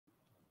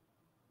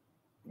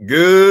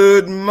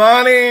Good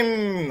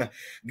morning,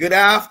 good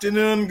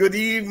afternoon, good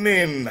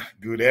evening,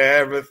 good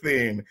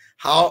everything.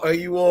 How are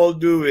you all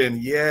doing?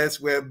 Yes,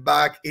 we're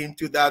back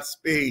into that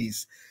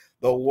space,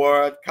 the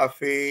World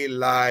Cafe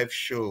live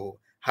show.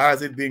 How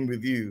has it been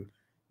with you?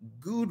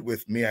 Good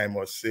with me, I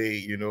must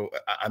say.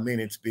 I mean,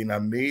 it's been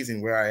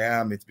amazing where I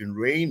am. It's been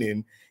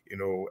raining,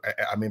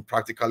 I mean,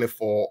 practically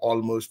for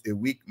almost a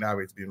week now.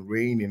 It's been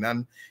raining,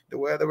 and the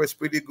weather was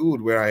pretty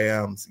good where I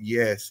am.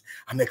 Yes,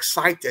 I'm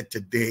excited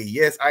today.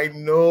 Yes, I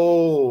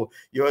know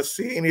you're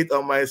seeing it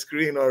on my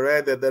screen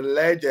already. The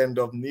legend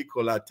of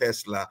Nikola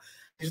Tesla.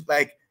 It's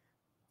like,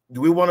 do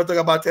we want to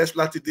talk about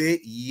Tesla today?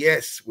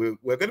 Yes, we're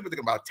going to be talking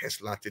about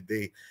Tesla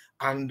today.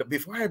 And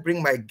before I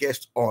bring my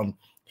guest on,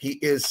 he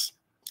is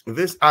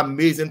this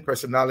amazing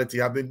personality.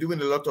 I've been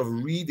doing a lot of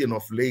reading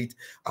of late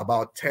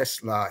about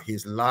Tesla,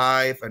 his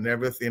life, and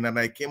everything. And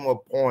I came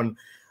upon,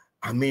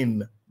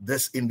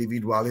 this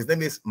individual. His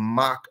name is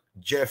Mark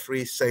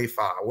Jeffrey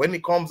Safer. When he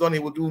comes on, he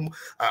will do,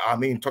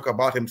 talk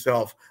about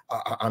himself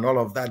and all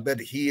of that.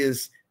 But he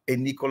is a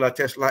Nikola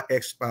Tesla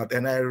expert,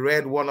 and I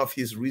read one of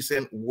his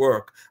recent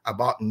work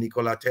about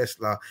Nikola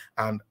Tesla,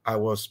 and I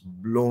was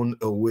blown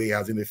away.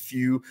 As in a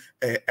few,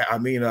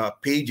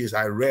 pages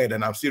I read,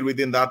 and I'm still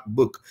reading that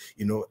book.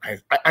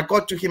 I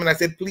got to him and I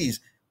said,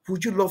 "Please,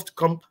 would you love to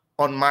come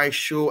on my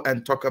show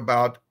and talk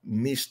about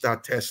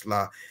Mr.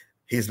 Tesla?"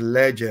 His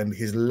legend,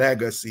 his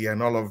legacy,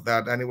 and all of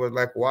that. And he was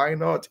like, why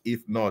not,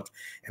 if not?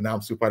 And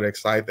I'm super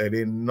excited.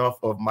 Enough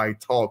of my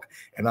talk.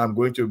 And I'm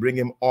going to bring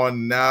him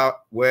on now.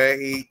 There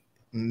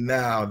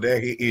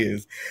he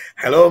is.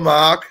 Hello,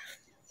 Mark.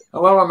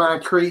 Hello,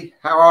 Amatri.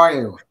 How are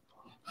you?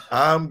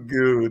 I'm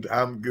good.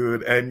 I'm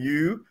good. And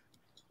you?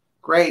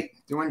 Great.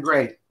 Doing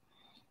great.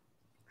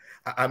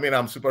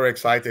 I'm super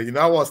excited.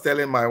 I was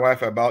telling my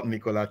wife about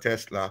Nikola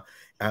Tesla,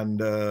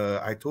 and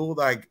I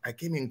told her I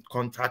came in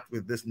contact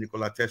with this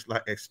Nikola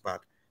Tesla expert,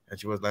 and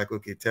she was like,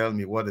 okay, tell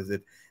me, what is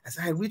it? I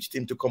said, I reached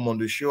him to come on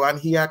the show, and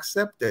he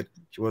accepted.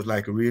 She was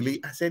like,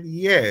 really? I said,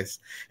 yes.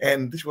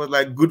 And she was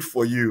like, good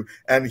for you.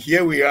 And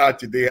here we are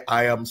today.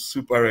 I am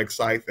super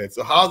excited.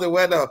 So how's the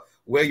weather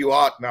where you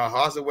are now?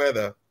 How's the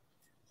weather?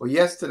 Well,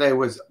 yesterday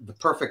was the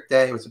perfect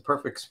day. It was a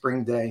perfect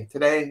spring day.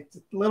 Today, it's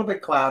a little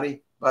bit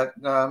cloudy, but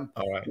All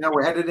right.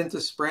 we're headed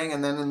into spring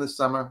and then in the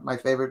summer, my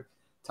favorite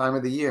time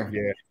of the year.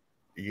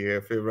 Yeah,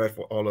 favorite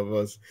for all of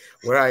us.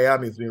 Where I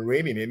am, it's been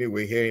raining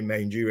anyway. Here in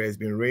Nigeria, it's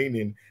been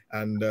raining,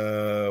 and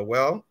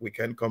well, we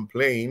can't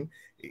complain.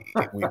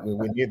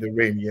 We need the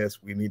rain. Yes,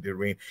 we need the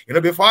rain.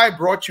 Before I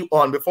brought you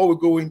on, before we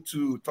go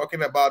into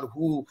talking about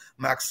who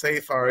Max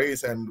Safer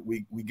is, and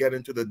we get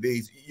into the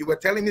days, you were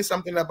telling me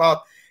something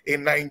about a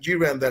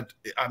Nigerian that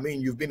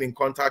you've been in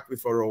contact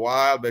with for a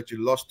while, but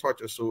you lost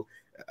touch. So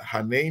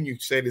her name, you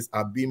said, is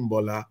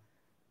Abimbola.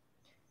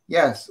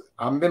 Yes,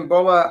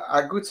 Abimbola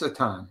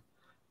Agutsatan.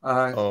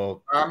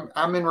 Oh,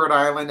 I'm in Rhode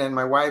Island, and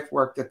my wife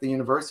worked at the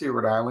University of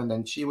Rhode Island,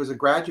 and she was a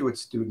graduate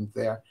student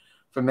there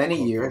for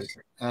many years,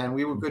 and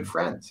we were good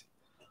friends.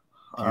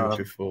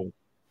 Beautiful.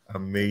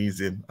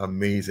 Amazing.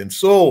 Amazing.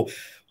 So,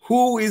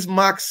 who is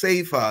Mark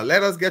Safer?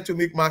 Let us get to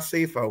meet Mark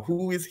Safer.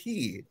 Who is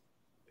he?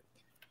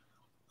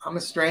 I'm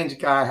a strange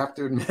guy, I have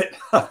to admit.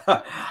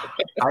 I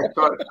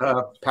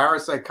taught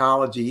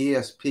parapsychology,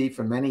 ESP,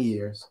 for many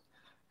years.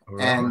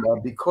 Right. And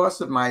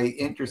because of my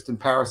interest in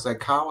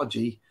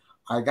parapsychology,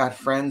 I got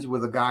friends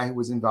with a guy who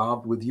was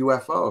involved with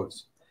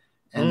UFOs.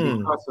 And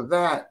because of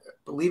that,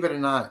 believe it or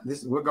not,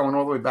 we're going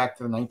all the way back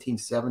to the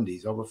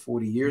 1970s, over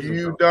 40 years ago.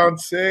 You don't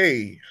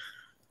say.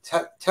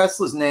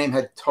 Tesla's name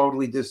had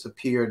totally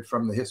disappeared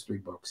from the history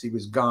books. He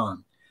was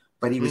gone,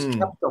 but he was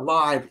kept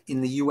alive in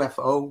the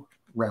UFO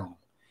realm.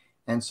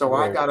 And so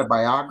I got a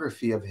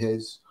biography of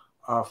his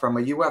from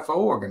a UFO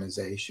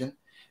organization.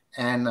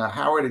 And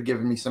Howard had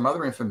given me some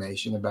other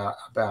information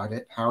about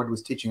it. Howard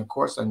was teaching a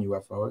course on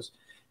UFOs.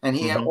 And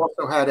he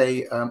also had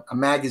a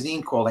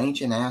magazine called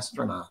Ancient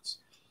Astronauts.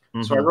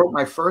 So I wrote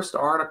my first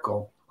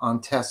article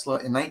on Tesla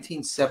in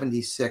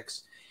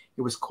 1976.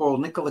 It was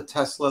called Nikola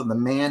Tesla, the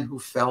Man Who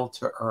Fell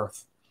to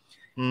Earth.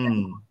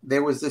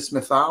 There was this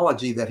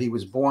mythology that he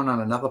was born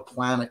on another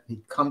planet.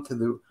 He'd come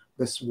to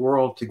this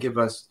world to give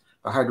us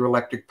a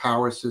hydroelectric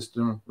power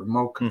system,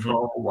 remote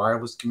control,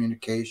 wireless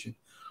communication,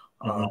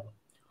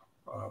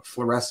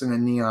 fluorescent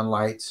and neon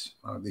lights,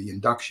 the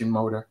induction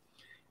motor,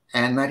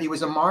 and that he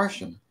was a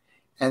Martian.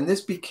 And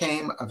this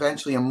became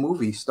eventually a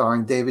movie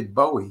starring David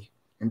Bowie.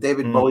 And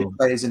David Bowie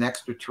plays an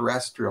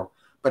extraterrestrial,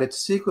 but it's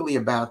secretly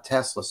about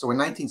Tesla. So in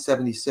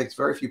 1976,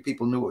 very few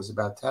people knew it was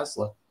about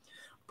Tesla.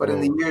 But in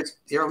the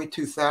early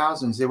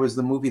 2000s, there was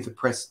the movie The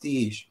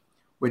Prestige,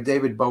 where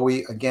David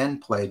Bowie again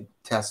played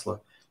Tesla.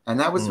 And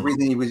that was the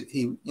reason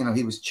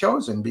he was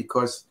chosen,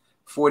 because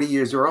 40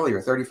 years earlier,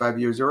 35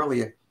 years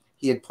earlier,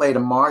 he had played a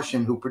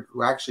Martian who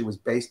actually was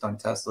based on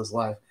Tesla's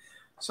life.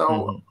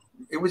 So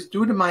it was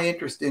due to my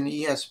interest in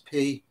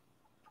ESP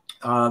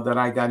that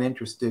I got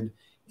interested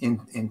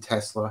in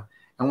Tesla.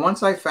 And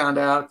once I found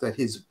out that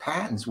his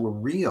patents were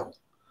real,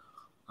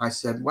 I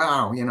said,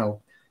 wow,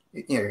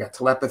 You got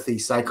telepathy,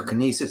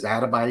 psychokinesis,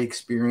 out-of-body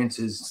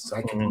experiences,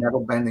 psychic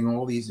metal bending,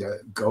 all these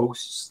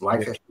ghosts,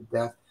 life after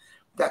death.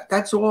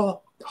 That's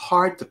all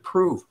hard to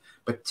prove.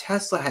 But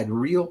Tesla had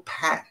real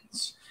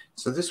patents.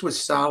 So this was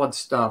solid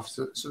stuff.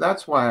 So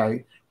that's why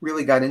I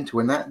really got into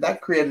it. And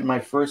that created my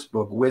first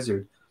book,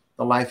 Wizard,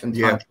 The Life and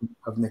Time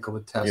of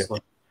Nikola Tesla.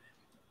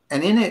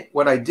 And in it,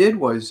 what I did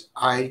was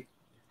I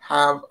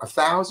have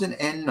 1,000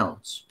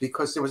 endnotes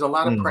because there was a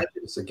lot of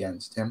prejudice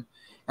against him.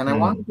 And I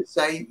wanted to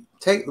say,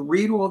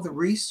 read all the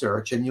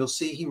research, and you'll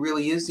see he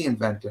really is the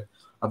inventor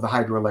of the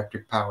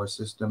hydroelectric power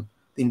system,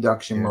 the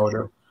induction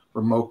motor,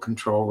 remote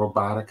control,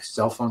 robotics,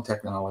 cell phone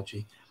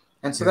technology.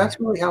 And so that's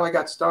really how I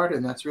got started.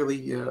 And that's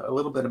really a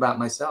little bit about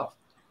myself.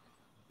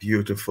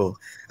 Beautiful.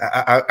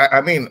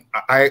 I mean,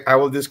 I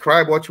will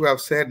describe what you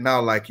have said now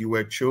like you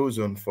were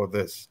chosen for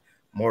this,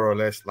 more or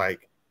less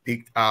like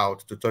picked out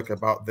to talk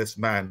about this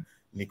man,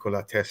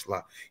 Nikola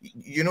Tesla.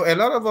 You know, a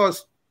lot of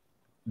us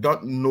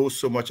don't know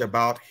so much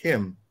about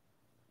him.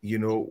 You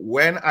know,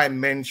 when I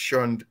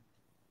mentioned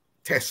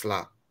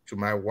Tesla to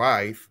my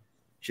wife,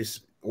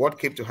 what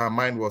came to her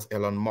mind was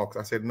Elon Musk.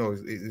 I said, no,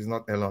 it's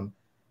not Elon.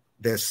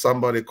 There's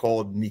somebody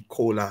called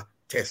Nikola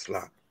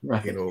Tesla,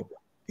 you know.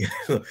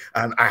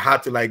 And I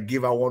had to like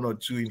give her one or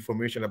two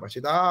information about it. She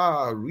said,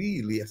 ah,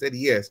 really? I said,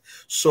 yes.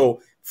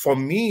 So for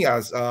me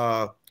as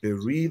a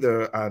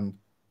reader, and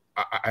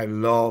I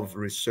love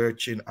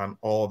researching and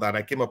all that,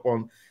 I came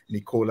upon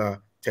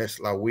Nikola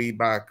Tesla way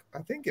back, I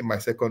think in my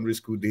secondary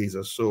school days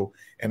or so.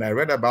 And I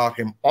read about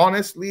him.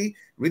 Honestly,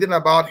 reading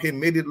about him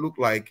made it look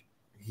like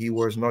he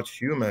was not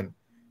human.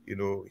 You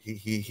know,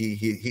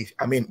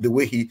 I mean, the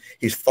way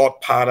his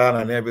thought pattern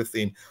and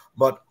everything.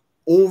 But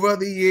over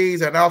the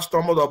years, I now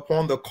stumbled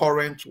upon the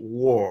current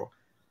war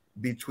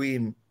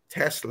between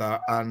Tesla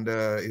and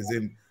is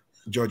in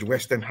George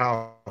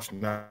Westinghouse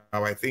now,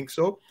 I think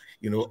so,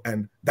 you know,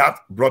 and that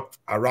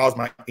aroused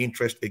my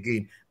interest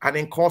again. And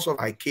in course of,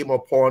 I came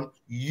upon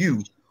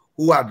you,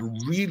 who had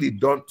really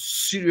done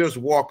serious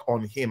work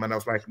on him. And I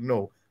was like,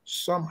 no,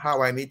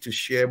 somehow I need to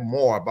share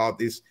more about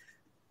this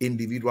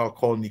individual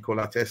called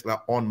Nikola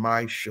Tesla on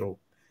my show.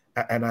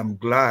 And I'm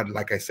glad,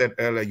 like I said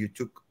earlier,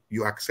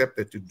 you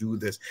accepted to do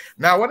this.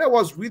 Now, when I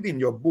was reading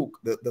your book,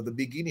 the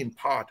beginning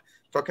part,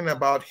 talking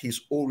about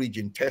his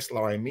origin,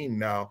 Tesla, I mean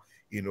now,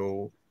 you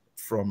know,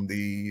 from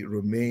the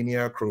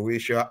Romania,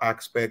 Croatia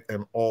aspect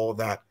and all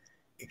that.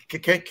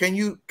 Can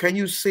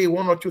you say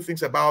one or two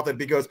things about it?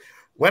 Because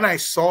when I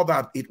saw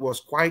that, it was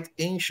quite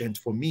ancient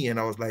for me, and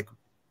I was like,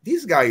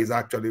 this guy is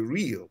actually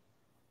real.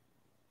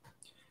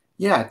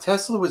 Yeah,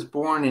 Tesla was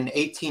born in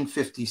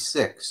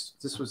 1856.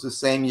 This was the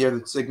same year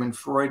that Sigmund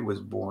Freud was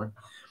born.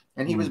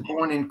 And he was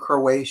born in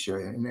Croatia,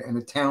 in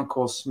a town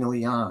called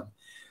Smiljan.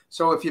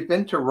 So if you've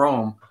been to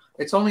Rome,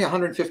 it's only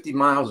 150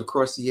 miles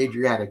across the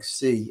Adriatic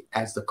Sea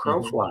as the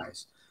crow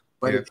flies.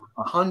 But it's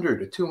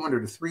 100 or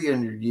 200 or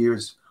 300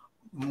 years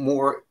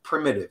more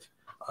primitive.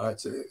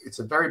 It's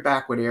a very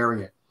backward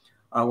area.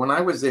 When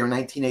I was there in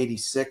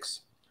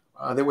 1986,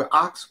 there were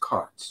ox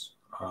carts.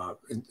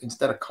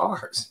 Instead of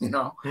cars, you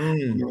know.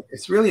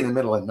 It's really in the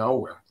middle of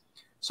nowhere.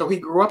 So he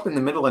grew up in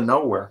the middle of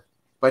nowhere,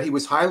 but he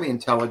was highly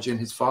intelligent.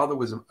 His father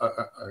was a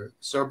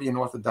Serbian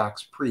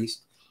Orthodox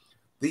priest.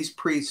 These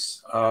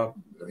priests,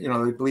 you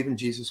know, they believe in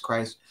Jesus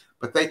Christ,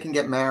 but they can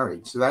get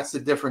married. So that's the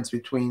difference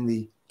between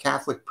the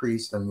Catholic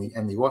priest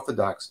and the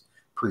Orthodox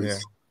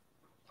priest.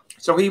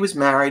 So he was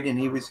married, and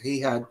he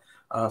had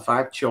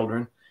 5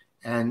 children,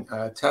 and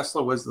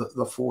Tesla was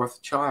the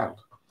 4th child.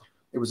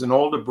 There was an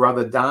older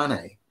brother,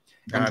 Dane.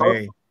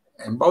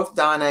 And both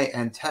Dane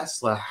and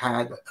Tesla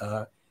had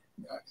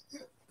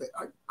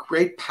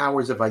great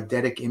powers of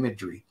eidetic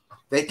imagery.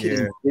 They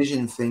could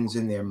envision things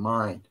in their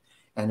mind.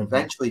 And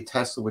eventually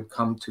Tesla would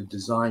come to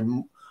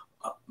design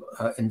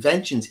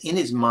inventions in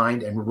his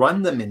mind and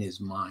run them in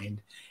his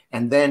mind,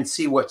 and then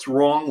see what's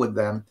wrong with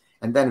them,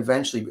 and then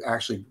eventually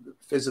actually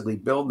physically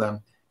build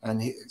them.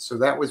 And so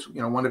that was,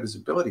 you know, one of his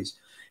abilities.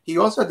 He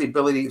also had the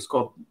ability, it's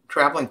called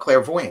traveling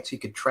clairvoyance. He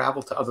could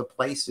travel to other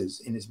places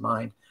in his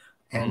mind.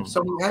 And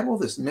so he had all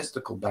this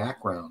mystical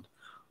background,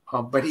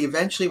 but he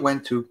eventually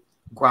went to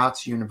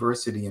Graz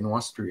University in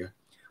Austria,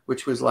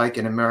 which was like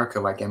in America,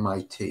 like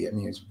MIT. I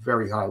mean, it's a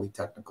very highly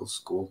technical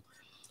school.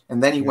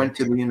 And then he went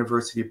to the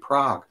University of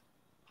Prague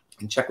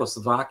in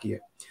Czechoslovakia,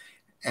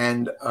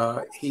 and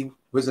he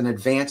was an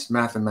advanced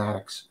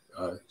mathematics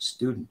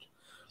student.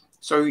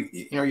 So,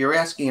 you know, you're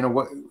asking, you know,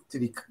 what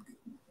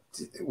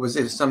was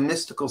there some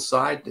mystical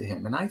side to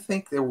him? And I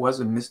think there was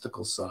a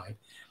mystical side,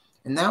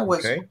 and that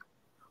was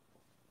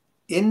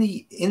in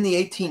the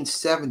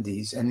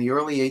 1870s and the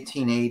early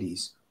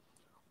 1880s.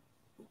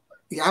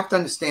 You have to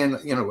understand,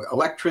 you know,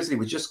 electricity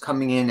was just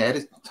coming in.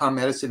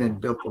 Thomas Edison had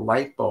built the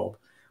light bulb,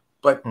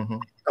 but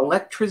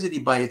electricity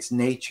by its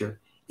nature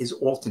is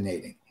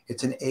alternating.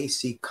 It's an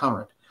AC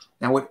current.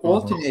 Now, what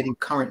alternating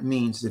current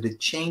means that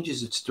it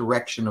changes its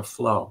direction of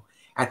flow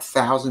at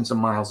thousands of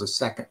miles a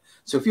second.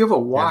 So if you have a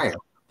wire,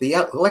 the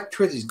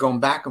electricity is going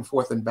back and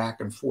forth and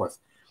back and forth.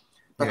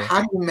 But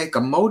how do you make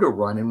a motor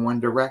run in one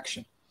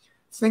direction?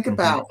 Think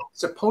about,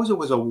 suppose it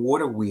was a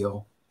water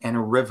wheel and a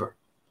river.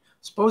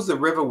 Suppose the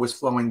river was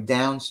flowing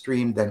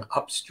downstream, then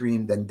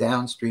upstream, then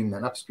downstream,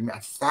 then upstream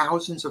at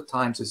thousands of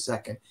times a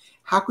second.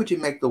 How could you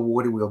make the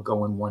water wheel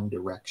go in one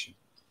direction?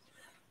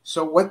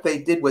 So what they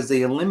did was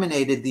they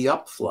eliminated the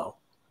upflow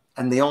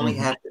and they only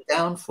had the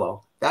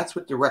downflow. That's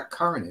what direct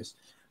current is,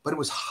 but it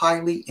was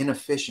highly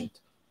inefficient.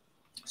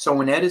 So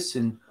when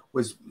Edison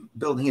was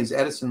building his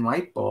Edison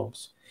light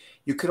bulbs,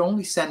 you could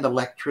only send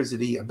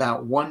electricity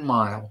about 1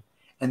 mile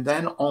and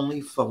then only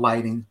for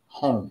lighting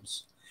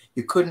homes.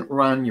 You couldn't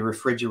run your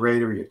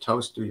refrigerator, your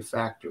toaster, your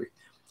factory.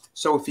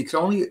 So if you could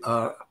only,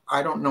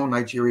 I don't know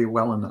Nigeria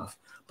well enough,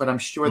 but I'm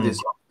sure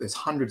there's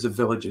hundreds of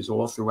villages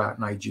all throughout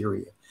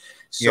Nigeria.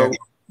 So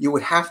you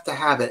would have to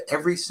have at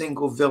every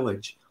single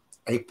village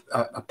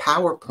a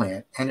power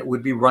plant, and it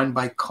would be run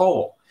by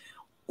coal,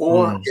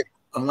 or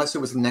unless it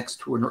was next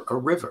to a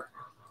river.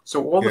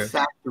 So all the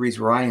factories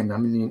where I am,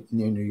 I'm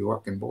near New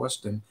York and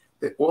Boston,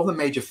 all the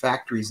major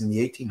factories in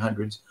the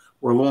 1800s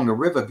were along a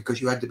river because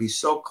you had to be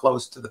so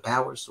close to the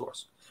power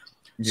source.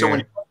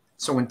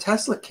 So when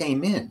Tesla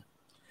came in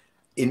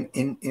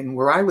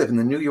where I live in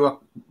the New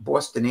York,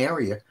 Boston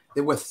area,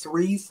 there were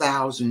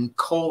 3,000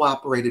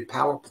 coal-operated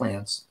power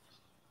plants,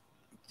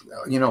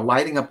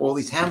 lighting up all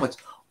these hamlets.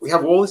 We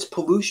have all this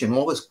pollution,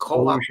 all this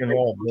coal-operated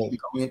pollution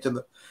going into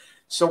the.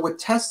 So what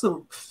Tesla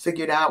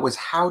figured out was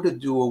how to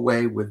do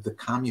away with the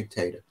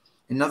commutator.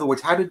 In other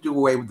words, how to do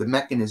away with the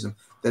mechanism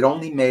that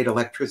only made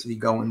electricity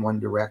go in one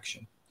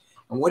direction.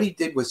 And what he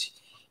did was,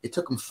 it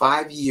took him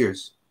 5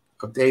 years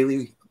of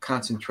daily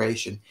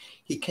concentration.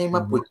 He came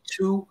up with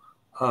 2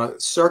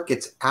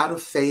 circuits out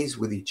of phase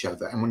with each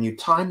other. And when you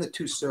time the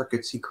 2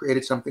 circuits, he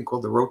created something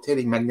called the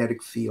rotating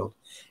magnetic field.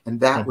 And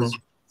that was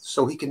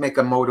so he could make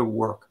a motor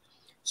work.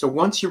 So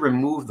once you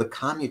remove the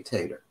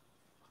commutator,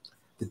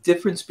 the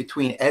difference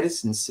between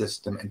Edison's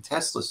system and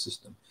Tesla's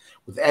system,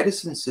 with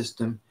Edison's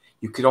system,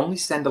 you could only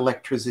send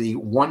electricity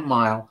 1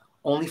 mile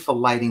only for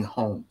lighting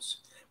homes.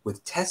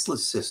 With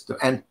Tesla's system,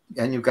 and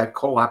you've got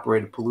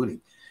coal-operated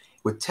polluting.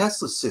 With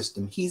Tesla's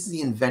system, he's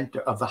the inventor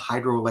of the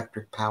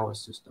hydroelectric power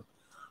system.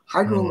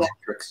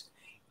 Hydroelectrics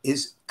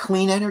is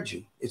clean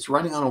energy. It's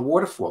running on a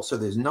waterfall, so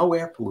there's no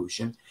air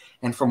pollution.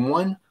 And from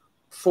one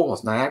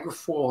falls, Niagara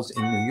Falls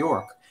in New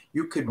York,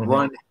 you could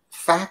run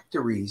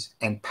factories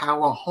and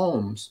power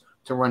homes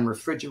to run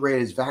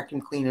refrigerators,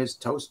 vacuum cleaners,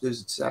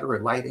 toasters,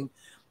 etc., lighting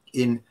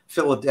in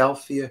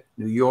Philadelphia,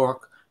 New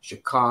York,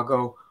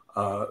 Chicago,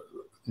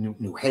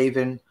 New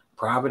Haven,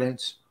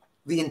 Providence,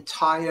 the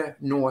entire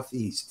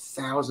Northeast,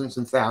 thousands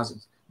and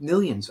thousands,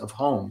 millions of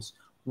homes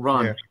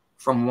run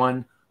from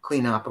one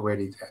clean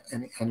operated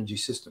energy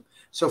system.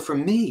 So for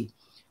me,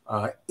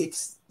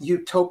 it's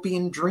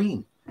utopian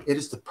dream. It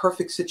is the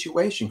perfect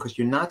situation because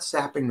you're not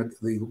sapping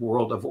the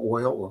world of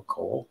oil or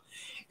coal.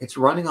 It's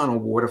running on a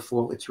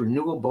waterfall. It's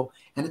renewable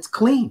and it's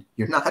clean.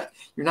 You're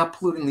not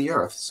polluting the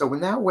earth. So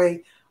in that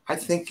way, I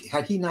think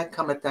had he not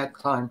come at that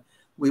time,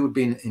 we would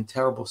be in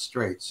terrible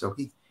straits. So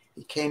he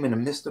came in a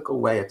mystical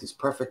way at this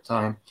perfect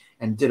time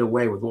and did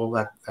away with all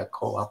that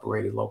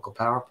coal-operated local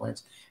power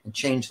plants and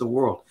changed the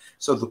world.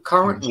 So the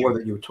current war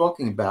that you were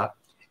talking about,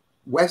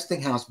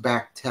 Westinghouse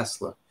backed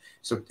Tesla.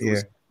 So it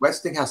was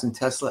Westinghouse and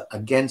Tesla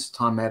against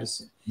Tom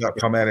Edison.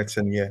 Tom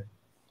Edison,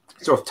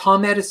 So if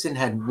Tom Edison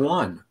had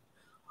won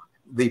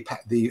the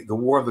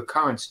war of the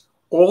currents,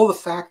 all the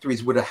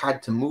factories would have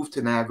had to move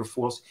to Niagara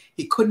Falls.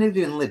 He couldn't have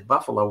even lit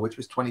Buffalo, which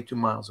was 22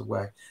 miles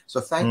away.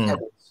 So thank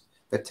heavens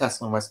that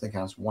Tesla and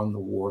Westinghouse won the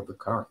war of the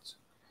currents.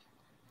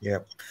 Yeah.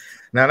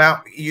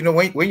 Now,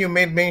 when you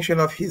made mention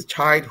of his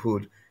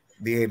childhood,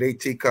 the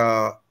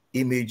eidetic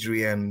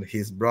imagery and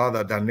his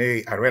brother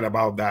Danae, I read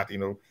about that,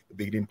 the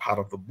beginning part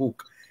of the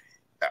book.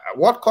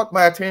 What caught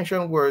my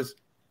attention was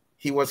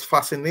he was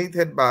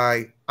fascinated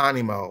by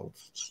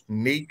animals,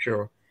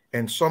 nature,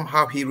 and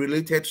somehow he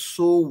related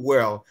so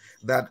well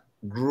that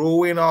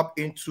growing up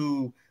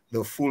into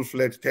the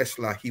full-fledged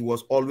Tesla, he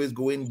was always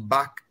going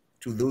back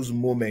to those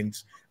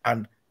moments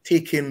and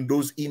taking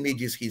those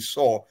images he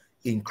saw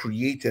in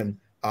creating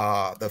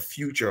the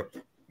future.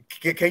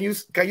 Can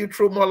you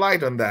throw more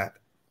light on that?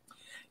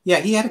 Yeah,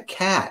 he had a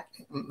cat.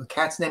 The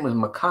cat's name was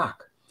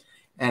Macaque,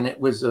 and it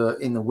was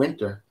in the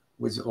winter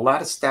was a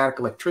lot of static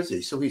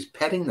electricity. So he's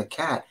petting the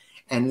cat,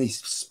 and these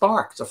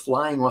sparks are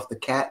flying off the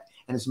cat,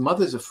 and his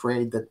mother's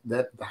afraid that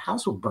the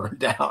house will burn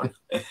down.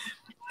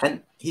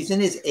 And he's in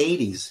his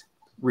 80s,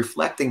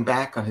 reflecting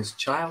back on his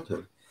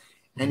childhood.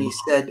 And he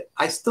said,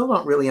 I still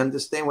don't really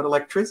understand what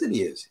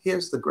electricity is.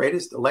 Here's the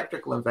greatest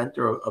electrical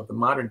inventor of the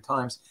modern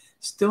times,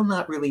 still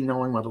not really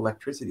knowing what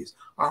electricity is.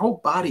 Our whole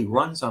body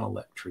runs on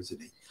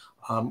electricity.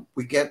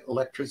 We get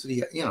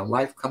electricity,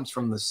 life comes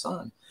from the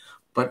sun.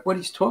 But what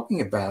he's talking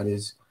about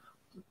is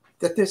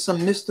that there's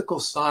some mystical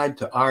side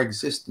to our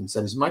existence.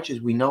 And as much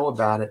as we know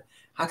about it,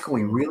 how can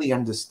we really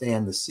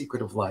understand the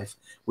secret of life,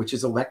 which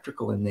is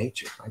electrical in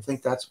nature? I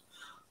think that's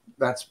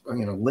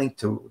linked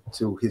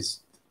to his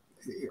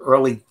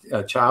early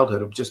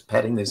childhood of just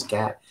petting this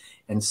cat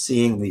and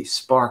seeing the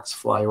sparks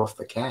fly off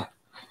the cat.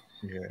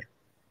 Yeah.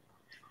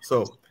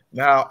 So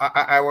Now,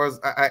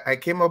 I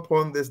came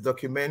upon this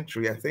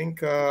documentary, I think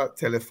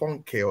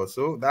Telefonke or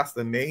so, that's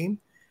the name,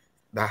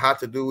 that had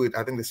to do with,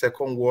 I think, the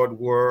Second World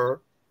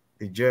War,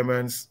 the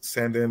Germans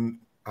sending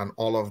and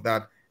all of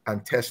that,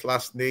 and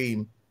Tesla's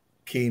name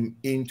came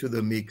into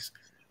the mix.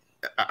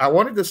 I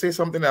wanted to say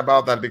something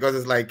about that because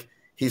it's like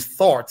his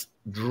thought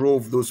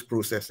drove those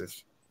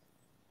processes.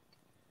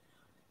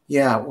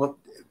 Yeah, well,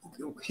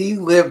 he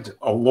lived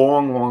a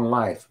long, long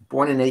life.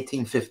 Born in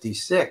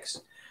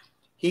 1856.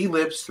 He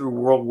lives through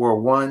World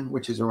War I,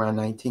 which is around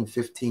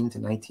 1915 to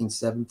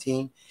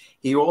 1917.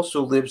 He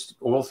also lives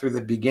all through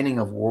the beginning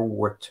of World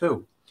War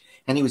II.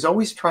 And he was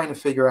always trying to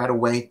figure out a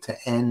way to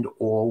end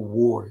all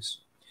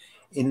wars.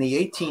 In the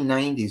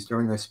 1890s,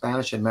 during the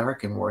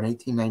Spanish-American War in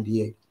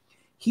 1898,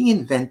 he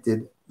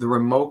invented the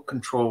remote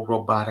control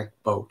robotic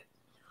boat.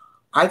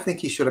 I think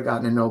he should have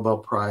gotten a Nobel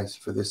Prize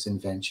for this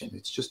invention.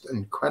 It's just an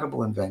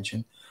incredible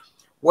invention.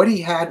 What he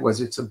had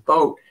was, it's a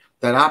boat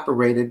that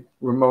operated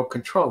remote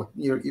control.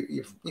 You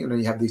know,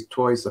 you have these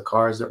toys, the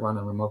cars that run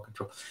on remote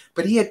control.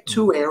 But he had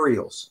two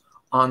aerials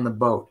on the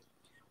boat.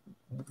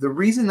 The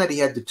reason that he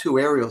had the two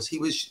aerials, he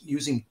was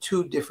using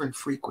two different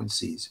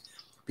frequencies,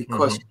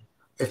 because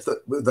if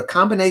the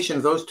combination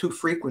of those two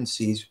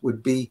frequencies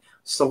would be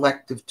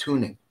selective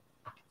tuning.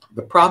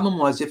 The problem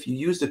was, if you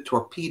used a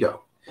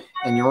torpedo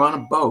and you're on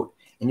a boat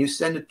and you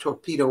send a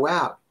torpedo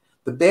out,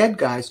 the bad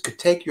guys could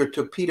take your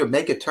torpedo,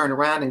 make it turn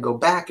around and go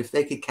back if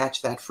they could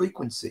catch that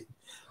frequency.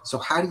 So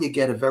how do you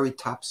get a very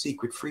top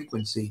secret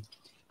frequency?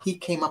 He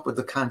came up with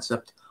the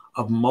concept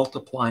of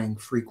multiplying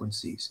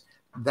frequencies.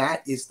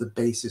 That is the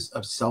basis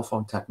of cell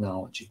phone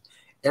technology.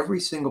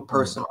 Every single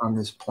person on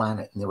this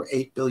planet, and there were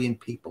 8 billion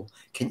people,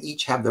 can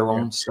each have their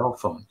own cell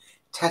phone.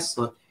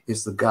 Tesla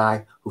is the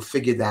guy who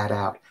figured that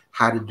out,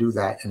 how to do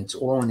that. And it's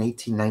all in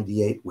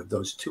 1898 with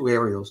those two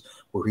aerials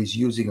where he's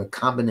using a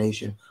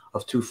combination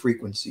of two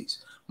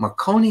frequencies.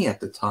 Marconi at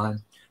the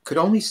time could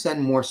only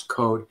send Morse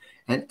code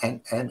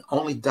and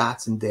only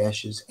dots and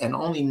dashes and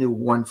only knew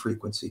one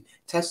frequency.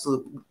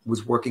 Tesla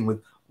was working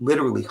with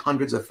literally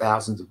hundreds of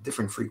thousands of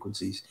different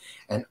frequencies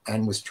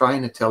and was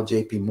trying to tell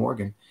J.P.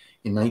 Morgan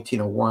in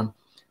 1901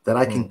 that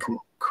I can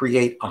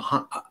create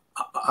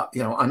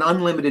an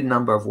unlimited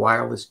number of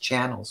wireless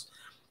channels.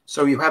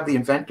 So you have the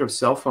inventor of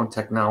cell phone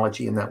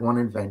technology in that one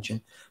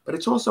invention, but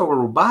it's also a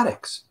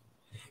robotics.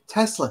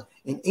 Tesla,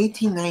 in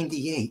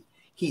 1898,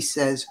 he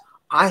says,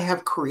 I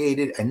have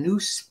created a new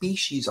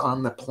species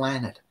on the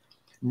planet,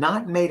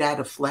 not made out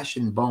of flesh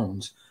and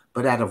bones,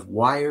 but out of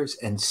wires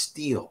and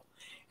steel.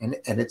 And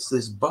it's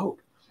this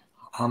boat.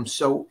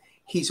 So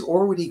he's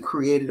already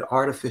created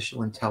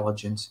artificial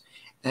intelligence.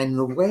 And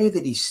the way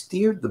that he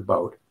steered the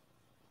boat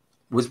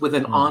was with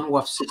an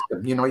on-off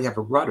system. You know, you have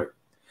a rudder.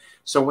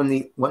 So when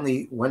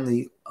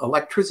the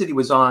electricity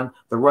was on,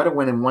 the rudder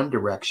went in one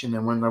direction,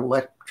 and when the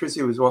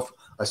electricity was off,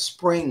 a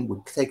spring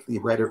would take the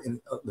rudder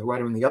in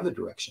the other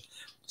direction.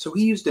 So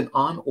he used an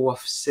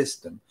on-off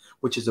system,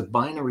 which is a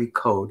binary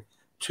code,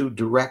 to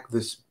direct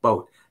this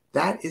boat.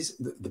 That is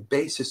the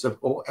basis of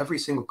every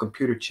single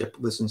computer chip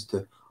listens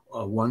to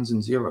ones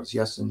and zeros,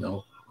 yes and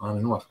no, on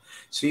and off.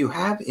 So you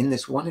have in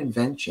this one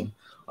invention,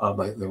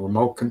 like the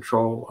remote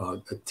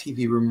control, the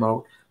TV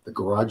remote, the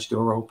garage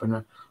door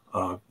opener,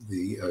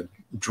 the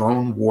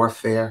drone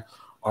warfare,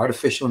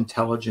 artificial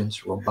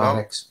intelligence,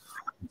 robotics,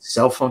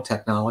 cell phone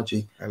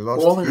technology. I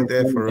lost you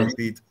there for a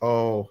bit.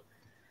 Oh,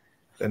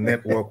 the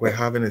network. We're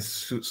having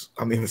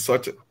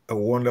such a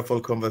wonderful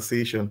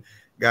conversation.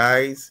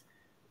 Guys,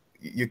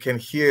 you can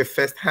hear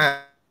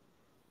firsthand.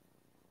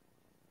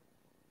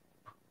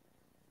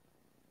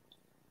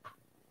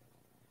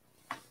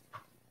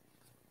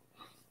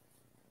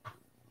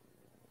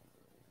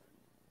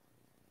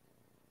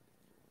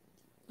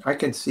 I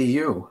can see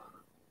you.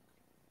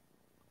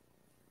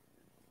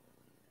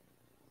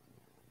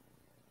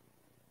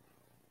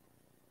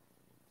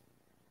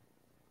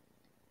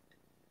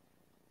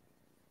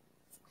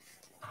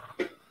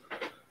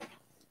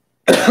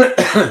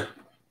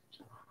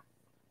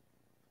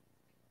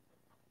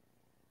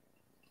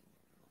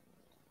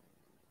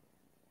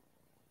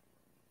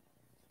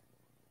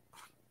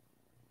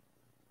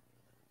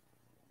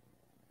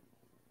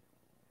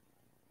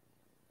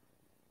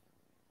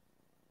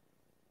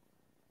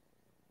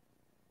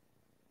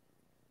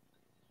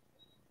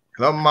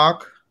 Hello,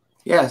 Mark.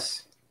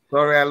 Yes.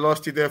 Sorry, I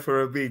lost you there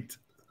for a bit.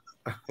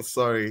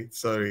 sorry.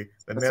 The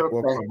That's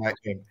network okay. from my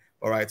end.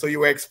 All right. So you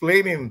were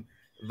explaining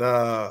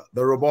the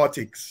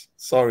robotics.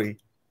 Sorry.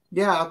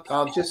 Yeah,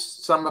 I'll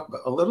just sum up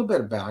a little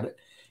bit about it.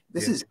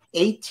 This is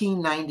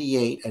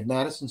 1898 at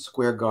Madison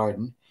Square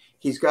Garden.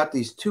 He's got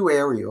these two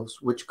aerials,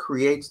 which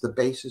creates the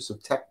basis of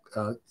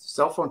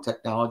cell phone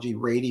technology,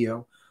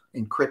 radio,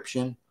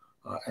 encryption,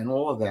 and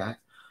all of that.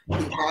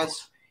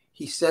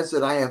 He says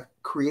that I have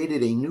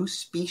created a new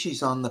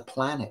species on the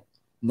planet,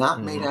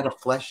 not made out of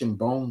flesh and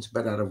bones,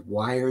 but out of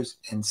wires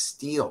and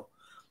steel.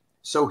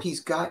 So he's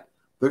got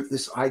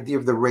this idea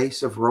of the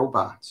race of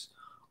robots,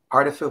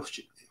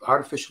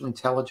 artificial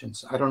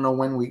intelligence. I don't know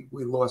when we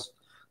lost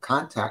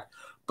contact,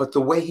 but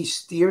the way he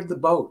steered the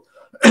boat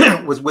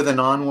was with an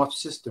on-off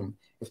system.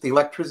 If the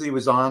electricity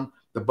was on,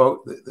 the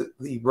boat,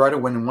 the rudder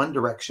went in one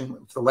direction.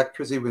 If the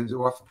electricity was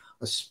off,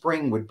 a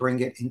spring would bring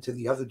it into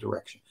the other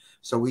direction.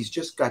 So he's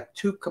just got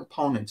two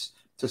components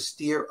to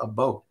steer a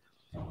boat.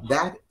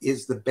 That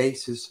is the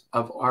basis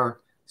of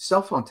our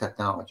cell phone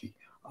technology.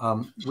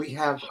 We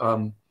have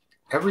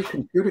every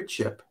computer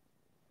chip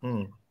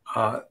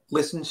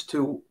listens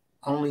to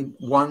only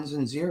ones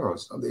and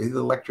zeros. The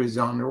electricity is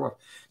on or off.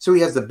 So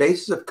he has the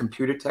basis of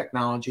computer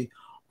technology,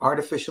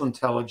 artificial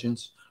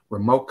intelligence,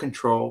 remote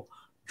control,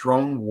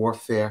 drone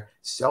warfare,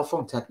 cell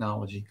phone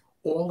technology,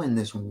 all in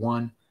this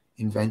one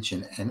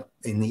invention. And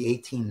in the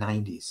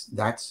 1890s,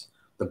 that's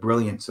the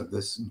brilliance of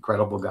this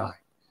incredible guy.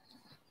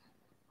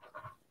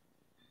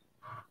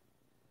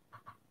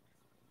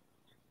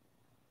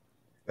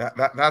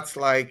 That's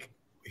like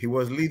he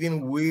was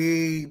living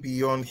way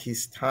beyond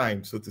his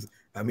time. So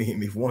I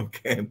mean, if one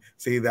can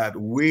say that,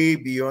 way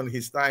beyond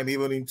his time,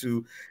 even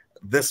into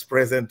this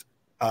present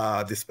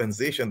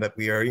dispensation that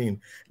we are in.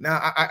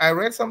 Now, I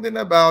read something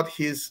about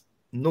his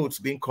notes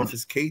being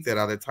confiscated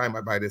at the time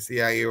by the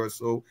CIA or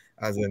so,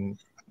 as in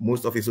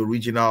most of his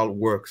original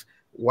works.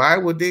 Why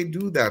would they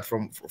do that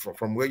from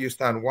where you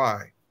stand?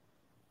 Why?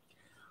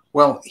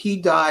 Well, he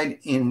died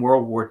in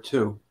World War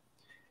II.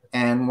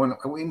 And when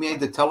we made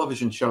the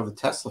television show, The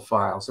Tesla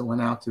Files, it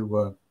went out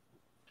to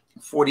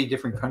 40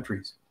 different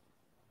countries.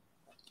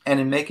 And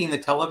in making the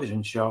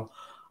television show,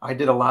 I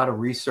did a lot of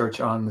research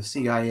on the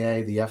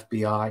CIA, the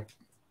FBI.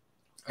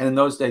 And in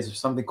those days, there's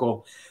something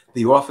called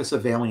the Office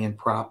of Alien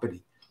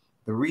Property.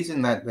 The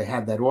reason that they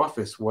had that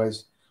office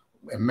was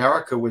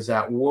America was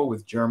at war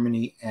with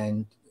Germany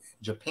and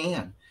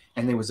Japan.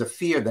 And there was a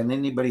fear that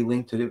anybody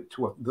linked to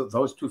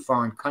those two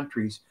foreign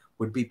countries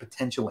would be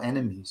potential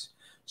enemies.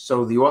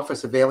 So the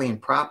Office of Alien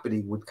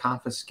Property would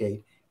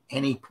confiscate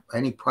any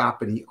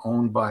property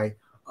owned by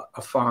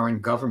a foreign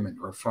government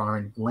or a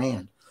foreign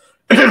land.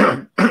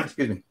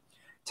 Excuse me.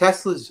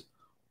 Tesla's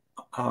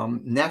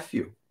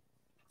nephew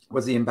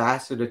was the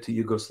ambassador to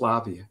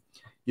Yugoslavia.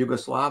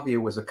 Yugoslavia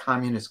was a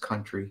communist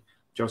country.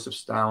 Joseph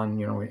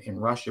Stalin, in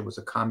Russia, was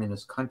a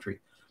communist country.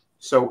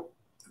 So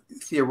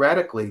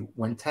theoretically,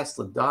 when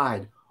Tesla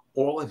died,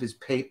 all of his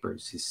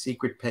papers, his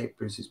secret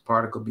papers, his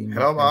particle beam.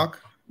 Hello, Mark.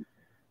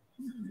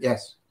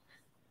 Yes.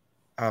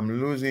 I'm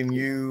losing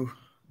you.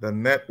 The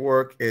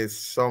network is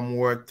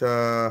somewhat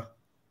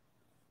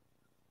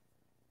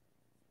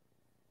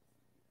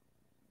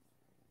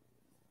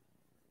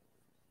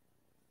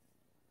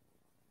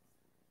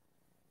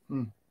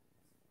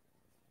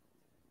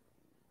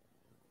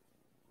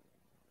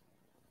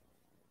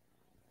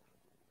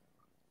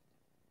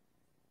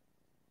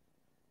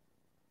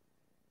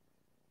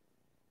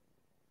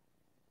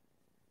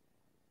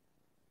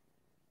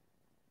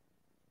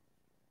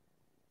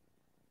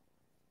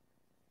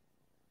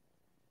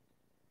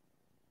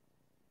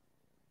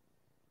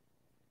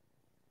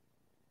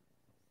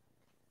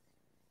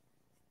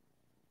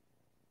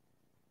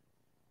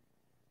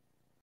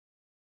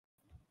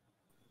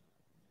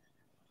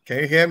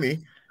Can you hear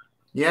me?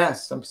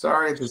 Yes, I'm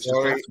sorry.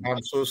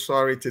 I'm so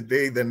sorry.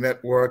 Today, the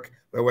network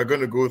that we're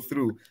going to go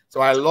through. So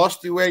I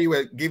lost you where you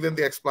were giving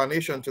the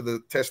explanation to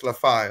the Tesla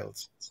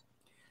files.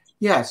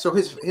 Yeah, so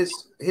his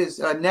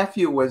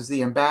nephew was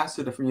the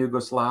ambassador from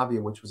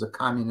Yugoslavia, which was a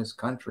communist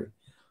country.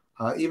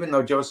 Even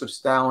though Joseph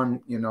Stalin,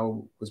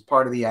 was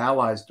part of the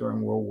Allies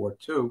during World War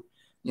II,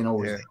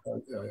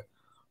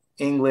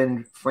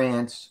 England,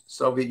 France,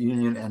 Soviet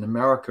Union, and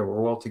America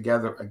were all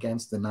together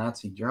against the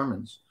Nazi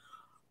Germans.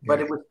 But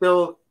it was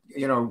still,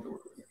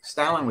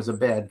 Stalin was a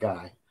bad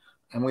guy,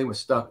 and we were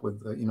stuck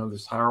with,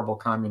 this horrible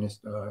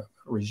communist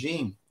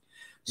regime.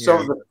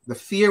 So the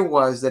fear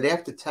was that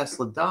after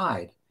Tesla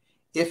died,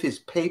 if his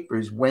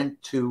papers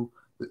went to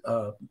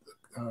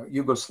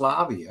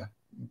Yugoslavia,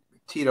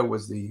 Tito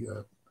was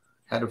the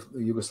head of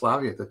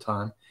Yugoslavia at the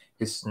time,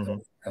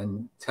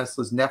 and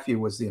Tesla's nephew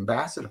was the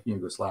ambassador from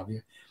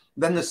Yugoslavia,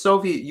 then the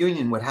Soviet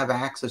Union would have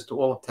access to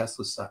all of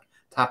Tesla's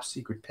top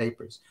secret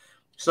papers.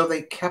 So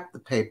they kept the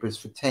papers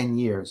for 10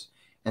 years.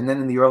 And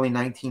then in the early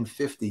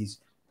 1950s,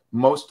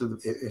 most of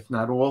if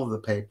not all of the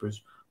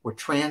papers were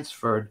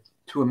transferred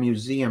to a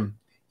museum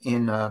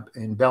in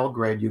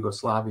Belgrade,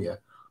 Yugoslavia,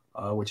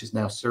 which is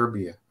now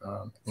Serbia.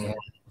 And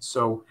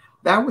so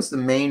that was the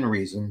main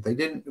reason.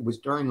 It was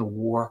during the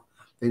war.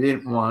 They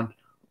didn't want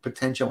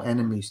potential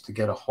enemies to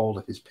get a hold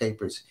of his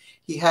papers.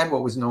 He had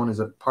what was known as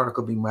a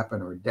particle beam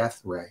weapon or a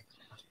death ray.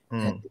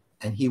 And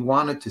he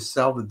wanted to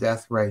sell the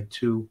death ray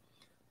to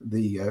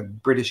the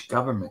British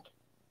government.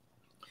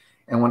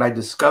 And what I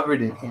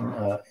discovered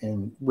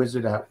in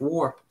Wizard at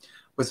War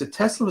was that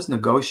Tesla was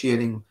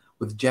negotiating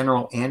with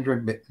General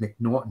Andrew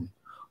McNaughton,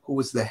 who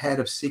was the head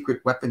of secret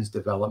weapons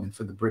development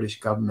for the British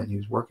government. He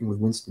was working with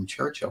Winston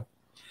Churchill.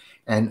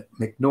 And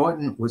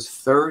McNaughton was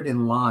third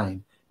in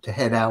line to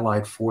head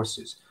Allied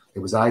forces.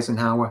 There was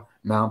Eisenhower,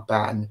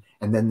 Mountbatten,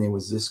 and then there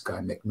was this guy,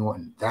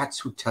 McNaughton. That's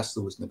who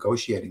Tesla was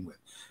negotiating with.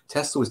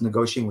 Tesla was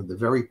negotiating with the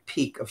very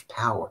peak of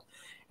power.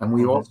 And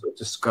we also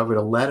discovered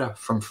a letter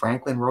from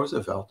Franklin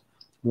Roosevelt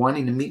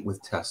wanting to meet with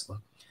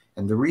Tesla.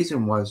 And the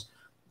reason was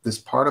this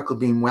particle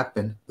beam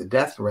weapon, the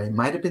death ray,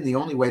 might have been the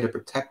only way to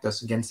protect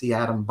us against the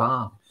atom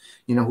bomb.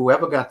 You know,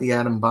 whoever got the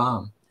atom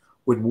bomb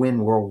would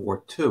win World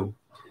War II.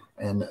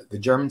 And the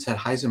Germans had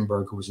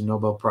Heisenberg, who was a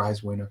Nobel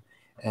Prize winner.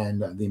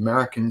 And the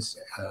Americans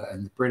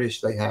and the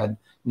British, they had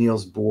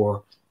Niels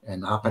Bohr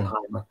and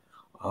Oppenheimer.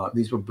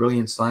 These were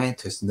brilliant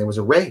scientists. And there was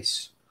a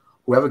race.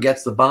 Whoever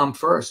gets the bomb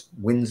first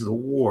wins the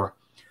war.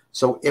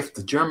 So if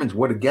the Germans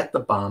were to get the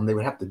bomb, they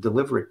would have to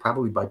deliver it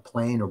probably by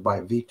plane or by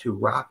a V-2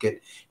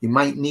 rocket. You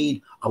might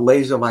need a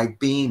laser-like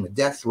beam, a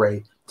death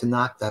ray, to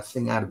knock that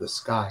thing out of the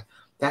sky.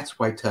 That's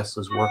why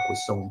Tesla's work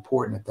was so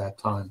important at that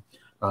time.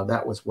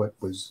 That was what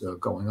was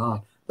going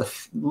on.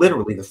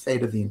 Literally, the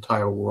fate of the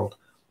entire world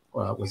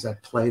was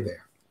at play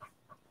there.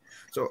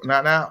 So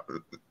now,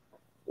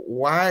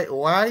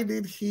 why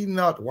did he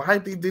not? Why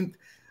didn't?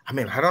 I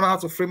mean, I don't know how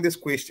to frame this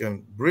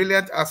question.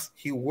 Brilliant as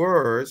he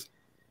was,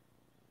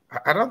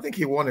 I don't think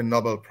he won a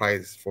Nobel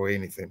Prize for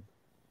anything.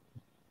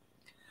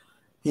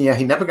 Yeah,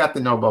 he never got the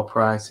Nobel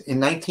Prize. In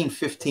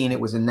 1915, it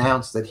was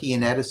announced that he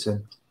and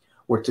Edison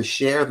were to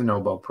share the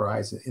Nobel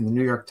Prize in the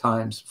New York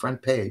Times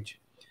front page,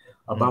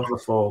 above the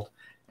fold.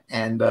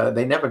 And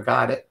they never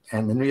got it.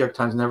 And the New York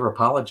Times never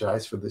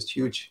apologized for this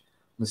huge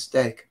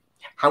mistake.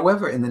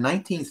 However, in the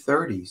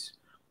 1930s,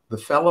 the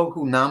fellow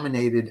who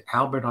nominated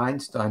Albert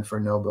Einstein for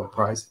a Nobel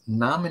Prize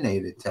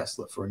nominated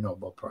Tesla for a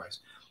Nobel Prize.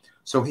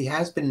 So he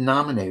has been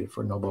nominated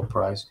for a Nobel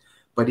Prize,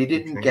 but he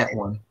didn't get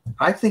one.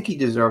 I think he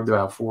deserved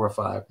about 4 or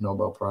 5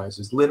 Nobel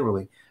Prizes,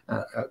 literally,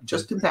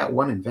 just in that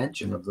one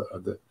invention of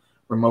the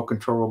remote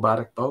control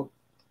robotic boat.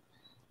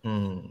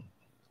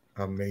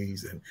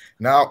 Amazing.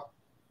 Now,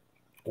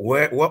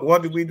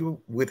 what do we do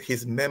with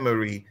his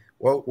memory?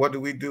 What do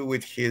we do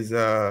with his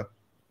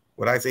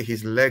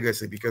his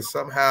legacy? Because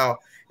somehow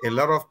a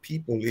lot of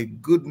people, a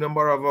good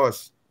number of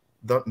us,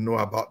 don't know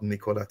about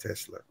Nikola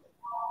Tesla.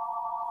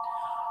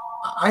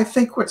 I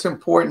think what's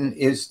important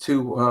is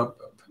to,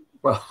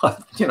 I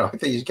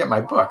think you should get my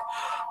book,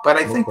 but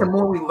I think the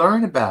more we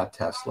learn about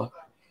Tesla,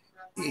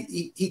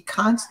 he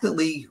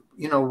constantly,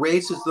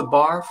 raises the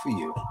bar for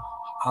you.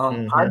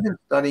 I've been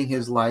studying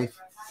his life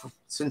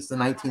since the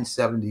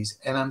 1970s,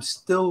 and I'm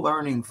still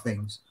learning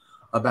things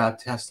about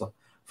Tesla.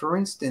 For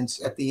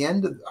instance, at the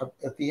end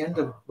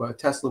of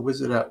Tesla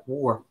Wizard at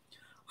War,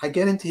 I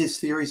get into his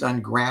theories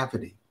on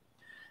gravity.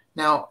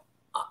 Now,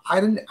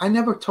 I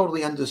never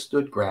totally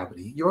understood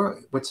gravity.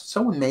 What's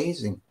so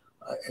amazing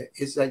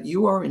is that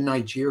you are in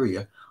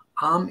Nigeria.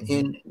 I'm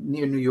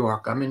near New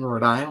York. I'm in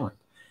Rhode Island.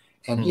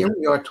 And here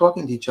we are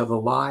talking to each other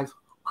live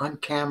on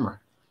camera.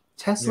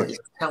 Tesla is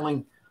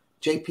telling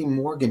J.P.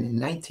 Morgan in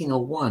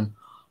 1901,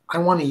 I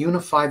want to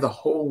unify the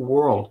whole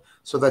world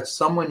so that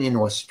someone in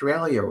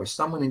Australia or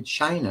someone in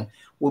China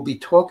will be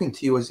talking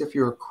to you as if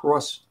you're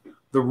across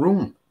the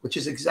room, which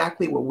is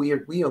exactly what we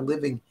are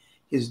living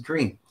his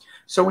dream.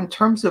 So in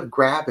terms of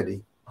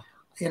gravity,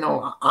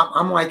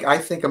 I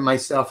think of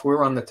myself,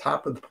 we're on the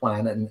top of the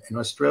planet and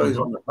Australia's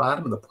on the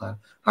bottom of the planet.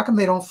 How come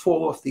they don't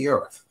fall off the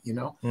earth?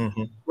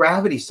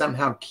 Gravity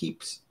somehow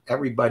keeps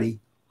everybody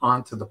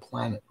onto the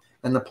planet,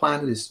 and the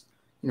planet is,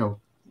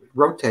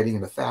 rotating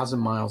at 1,000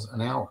 miles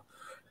an hour.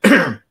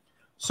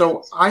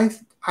 So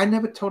I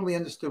never totally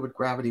understood what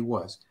gravity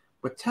was.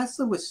 What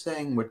Tesla was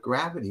saying what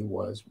gravity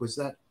was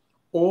that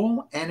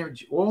all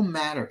energy, all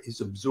matter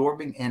is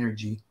absorbing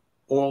energy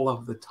all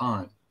of the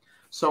time.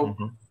 So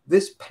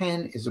this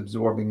pen is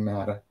absorbing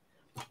matter.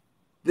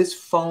 This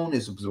phone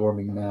is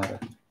absorbing matter.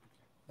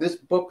 This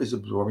book is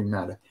absorbing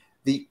matter.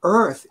 The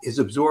earth is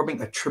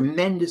absorbing a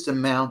tremendous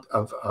amount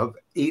of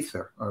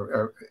ether,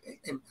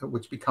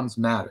 which becomes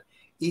matter.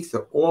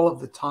 Ether all of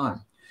the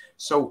time.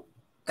 So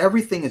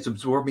everything is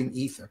absorbing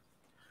ether.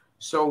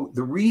 So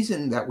the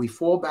reason that we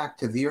fall back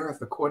to the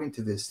earth, according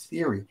to this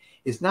theory,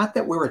 is not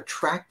that we're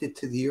attracted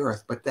to the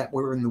earth, but that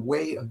we're in the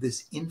way of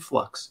this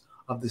influx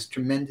of this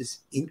tremendous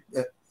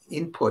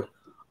input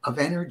of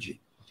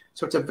energy.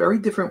 So it's a very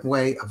different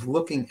way of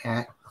looking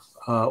at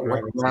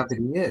what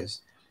gravity is.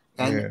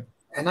 And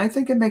I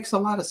think it makes a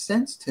lot of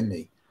sense to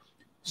me.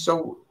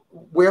 So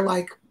we're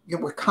like,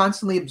 we're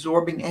constantly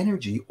absorbing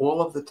energy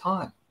all of the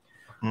time.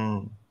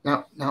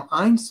 Now,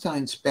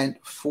 Einstein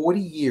spent 40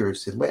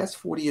 years, the last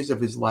 40 years of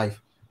his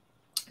life,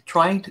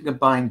 trying to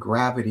combine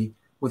gravity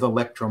with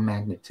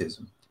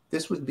electromagnetism.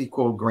 This would be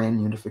called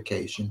grand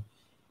unification,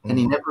 and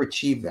he never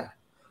achieved that.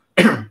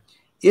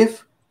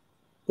 If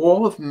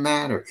all of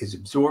matter is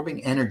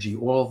absorbing energy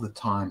all the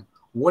time,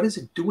 what is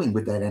it doing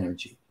with that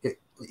energy?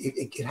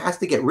 It has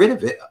to get rid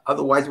of it,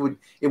 otherwise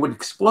it would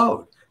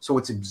explode. So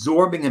it's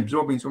absorbing.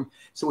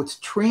 So it's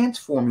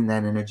transforming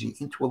that energy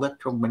into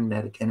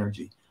electromagnetic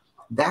energy.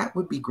 That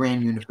would be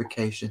grand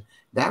unification.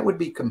 That would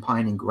be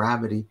combining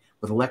gravity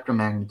with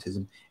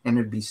electromagnetism, and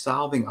it'd be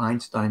solving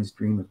Einstein's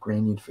dream of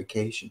grand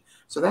unification.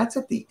 So that's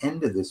at the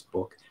end of this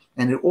book,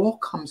 and it all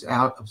comes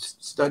out of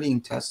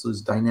studying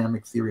Tesla's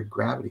dynamic theory of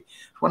gravity.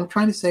 What I'm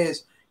trying to say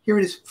is, here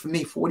it is for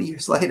me 40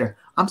 years later.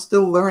 I'm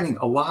still learning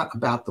a lot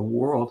about the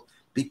world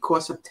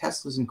because of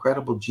Tesla's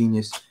incredible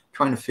genius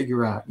trying to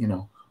figure out,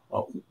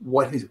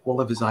 what all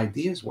of his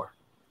ideas were.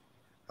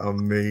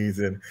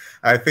 Amazing.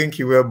 I think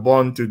you were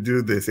born to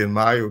do this, in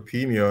my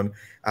opinion,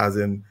 as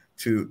in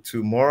to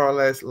more or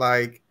less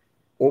like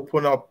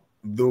open up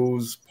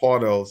those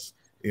portals,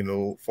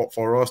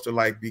 for us to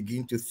like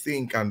begin to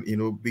think and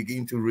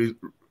begin to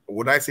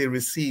would I say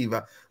receive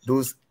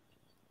those,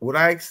 would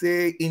I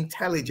say,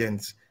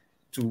 intelligence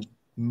to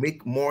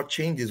make more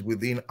changes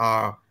within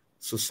our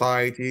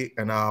society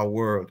and our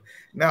world.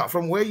 Now,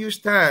 from where you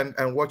stand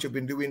and what you've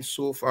been doing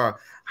so far,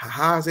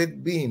 has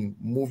it been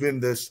moving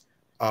this,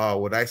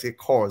 would I say,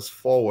 cause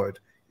forward,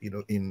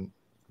 in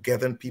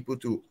getting people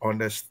to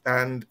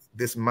understand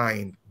this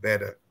mind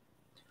better?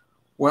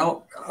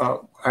 Well,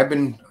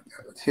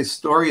 his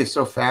story is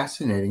so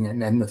fascinating.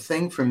 And the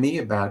thing for me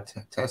about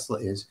Tesla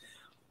is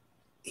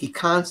he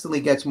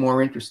constantly gets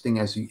more interesting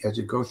as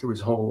you go through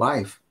his whole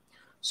life.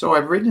 So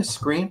I've written a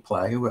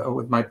screenplay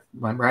with my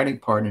writing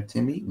partner,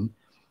 Tim Eaton,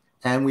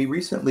 and we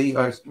recently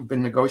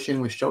been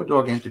negotiating with Show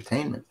Dog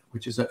Entertainment,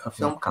 which is a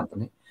film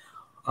company.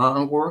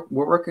 We're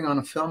working on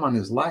a film on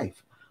his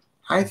life.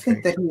 I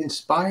think that he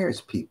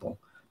inspires people.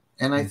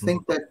 And I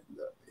think that,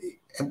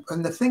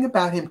 and the thing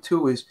about him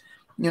too is,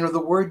 the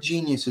word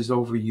genius is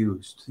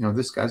overused.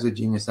 This guy's a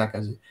genius, that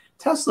guy's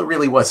Tesla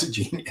really was a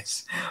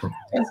genius.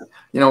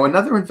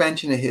 Another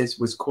invention of his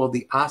was called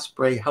the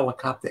Osprey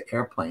helicopter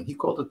airplane. He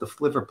called it the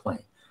flivver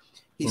plane.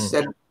 He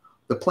said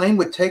the plane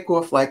would take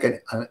off like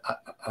a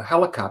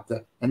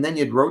helicopter, and then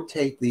you'd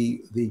rotate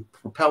the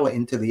propeller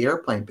into the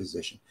airplane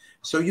position.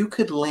 So you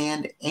could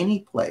land any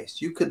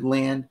place. You could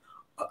land,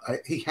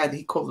 he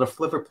called it a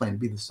flivver plane,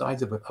 be the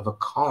size of a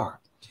car.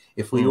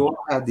 If we all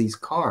had these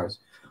cars,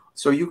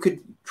 so you could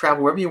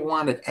travel wherever you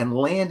wanted and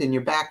land in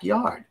your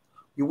backyard.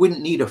 You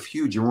wouldn't need a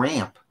huge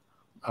ramp,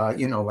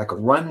 like a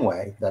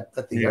runway that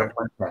the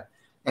airplane had.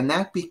 And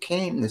that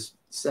became this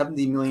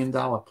 $70 million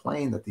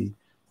plane that the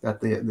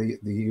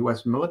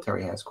U.S.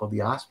 military has, called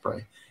the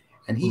Osprey.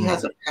 And he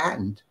has a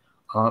patent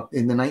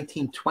in the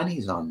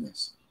 1920s on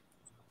this.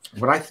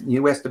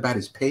 You asked about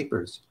his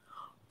papers.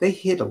 They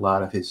hid a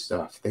lot of his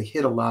stuff. They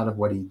hid a lot of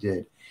what he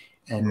did.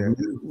 And when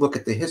you look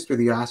at the history of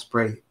the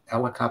Osprey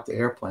helicopter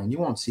airplane, you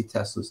won't see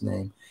Tesla's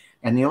name.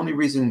 And the only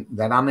reason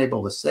that I'm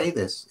able to say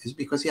this is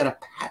because he had a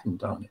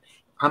patent on it.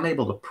 I'm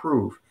able to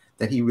prove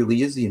that he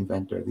really is the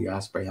inventor of the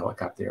Osprey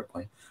helicopter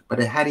airplane. But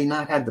had he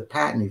not had the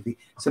patent, if he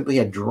simply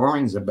had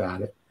drawings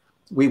about it,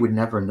 we would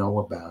never know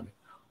about it.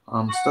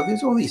 So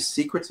there's all these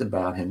secrets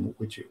about him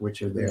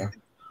which are there.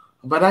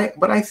 But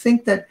I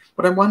think that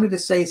what I wanted to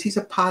say is he's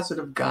a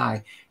positive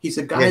guy. He's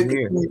a guy who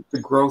continues to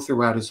grow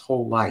throughout his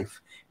whole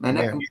life.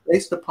 And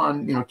based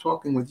upon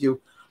talking with you,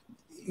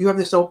 you have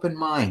this open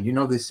mind,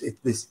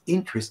 this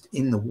interest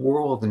in the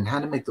world and how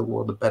to make the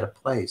world a better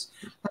place.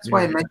 That's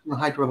why I mentioned the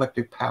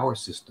hydroelectric power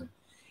system.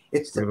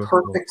 It's the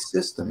perfect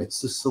system. It's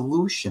the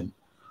solution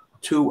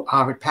to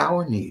our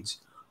power needs.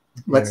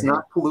 Let's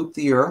not pollute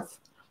the earth.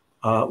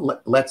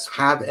 Let's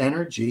have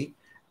energy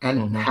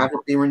and have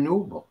it be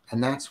renewable.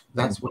 And that's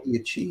what he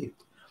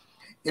achieved.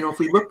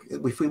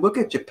 If we look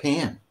at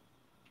Japan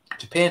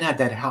had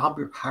that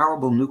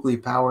horrible nuclear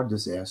power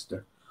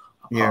disaster.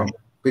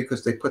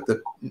 Because they put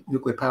the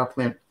nuclear power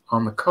plant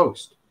on the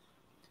coast.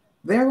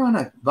 They're on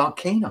a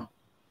volcano.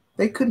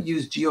 They could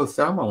use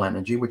geothermal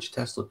energy, which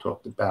Tesla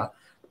talked about,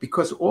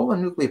 because all a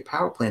nuclear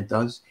power plant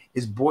does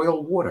is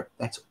boil water.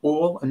 That's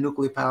all a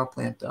nuclear power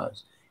plant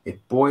does.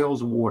 It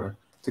boils water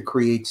to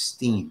create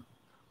steam.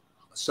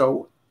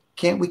 So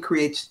can't we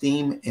create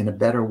steam in a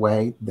better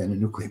way than a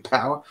nuclear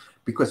power?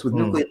 Because with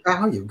nuclear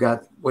power, you've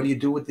got, what do you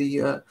do with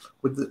the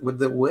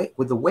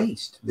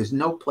waste? There's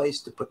no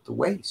place to put the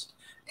waste.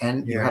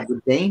 And you have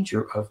the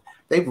danger of,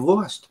 they've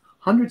lost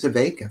hundreds of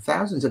acres,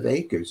 thousands of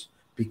acres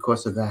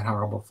because of that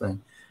horrible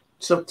thing.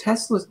 So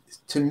Tesla,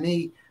 to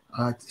me,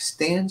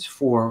 stands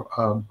for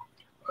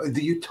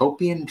the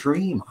utopian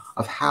dream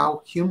of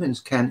how humans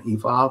can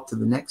evolve to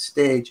the next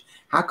stage.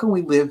 How can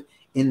we live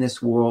in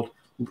this world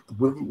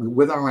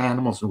with our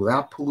animals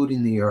without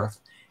polluting the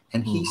earth?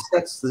 And he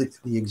sets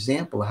the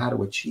example of how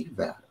to achieve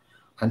that.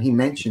 And he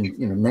mentioned,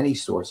 many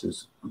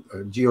sources.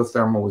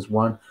 Geothermal was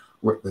one.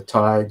 The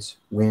tides,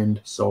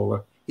 wind,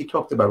 solar. He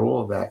talked about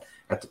all of that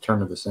at the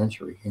turn of the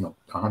century,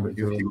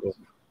 150 years ago.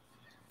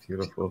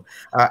 Beautiful.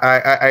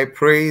 I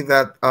pray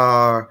that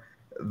the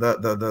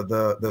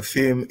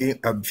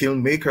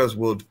filmmakers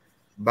would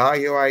buy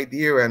your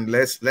idea and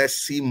let's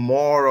see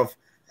more of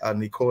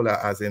Nikola,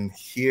 as in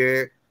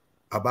hear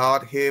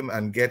about him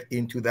and get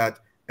into that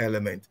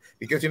element.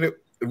 Because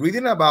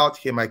reading about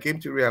him, I came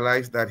to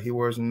realize that he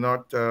was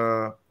not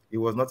a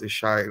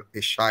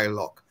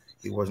Shylock.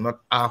 He was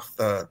not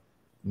after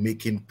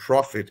making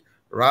profit.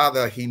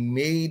 Rather, he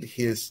made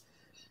his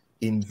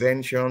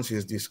inventions,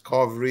 his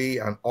discovery,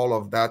 and all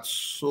of that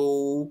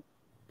so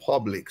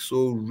public,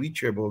 so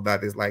reachable,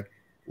 that is like,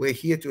 we're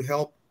here to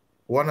help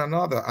one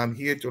another. I'm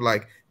here to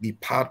like be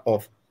part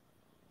of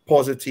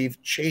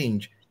positive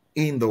change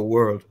in the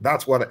world.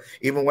 That's what,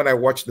 even when I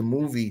watch the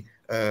movie,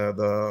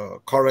 the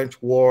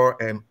current war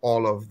and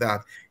all of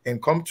that,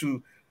 and come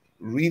to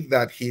read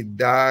that he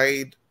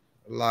died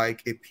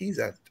like a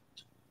peasant.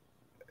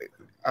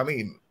 I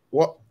mean,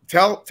 what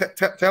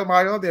Tell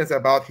my audience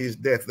about his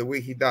death, the way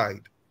he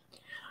died.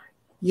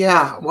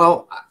 Yeah,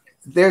 well,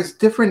 there's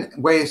different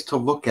ways to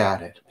look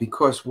at it,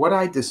 because what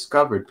I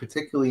discovered,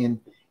 particularly in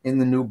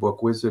the new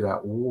book, Wizard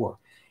at War,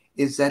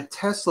 is that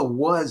Tesla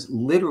was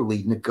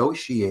literally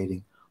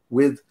negotiating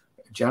with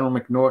General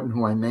McNaughton,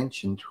 who I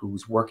mentioned, who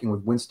was working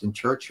with Winston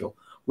Churchill,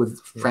 with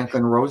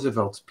Franklin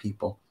Roosevelt's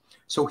people.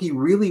 So he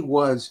really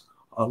was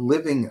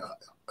living,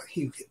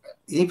 he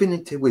even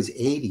into his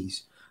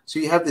 80s. So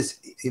you have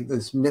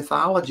this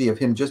mythology of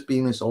him just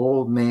being this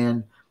old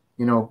man,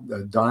 you know,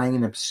 dying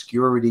in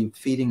obscurity,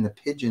 feeding the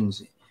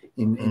pigeons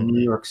in New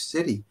York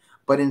City.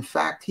 But in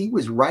fact, he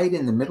was right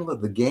in the middle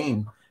of the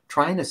game,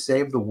 trying to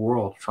save the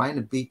world, trying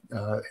to beat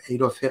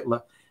Adolf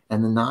Hitler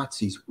and the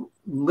Nazis,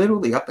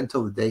 literally up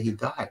until the day he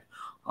died.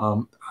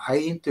 I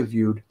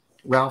interviewed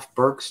Ralph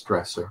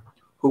Bergstresser,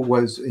 who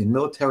was in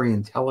military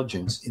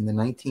intelligence in the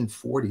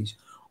 1940s,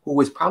 who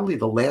was probably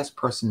the last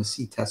person to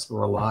see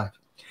Tesla alive.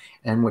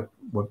 And what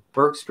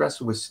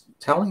Bergstresser was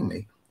telling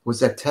me was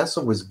that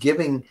Tesla was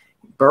giving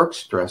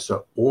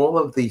Bergstresser all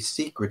of the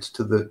secrets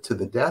to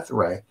the death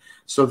ray,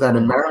 so that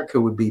America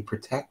would be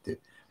protected.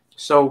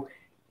 So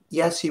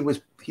yes, he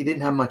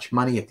didn't have much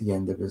money at the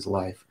end of his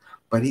life,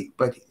 but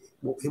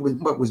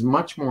what was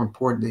much more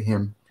important to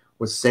him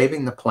was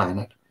saving the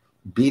planet,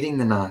 beating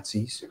the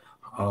Nazis,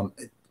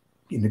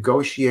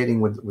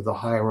 negotiating with the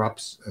higher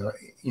ups,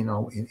 you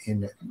know,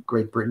 in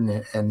Great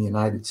Britain and the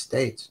United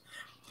States.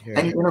 Yeah.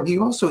 And you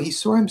know, he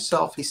saw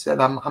himself. He said,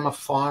 "I'm a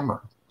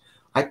farmer.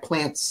 I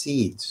plant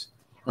seeds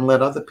and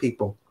let other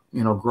people,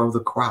 you know, grow the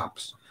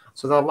crops."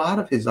 So a lot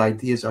of his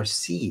ideas are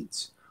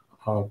seeds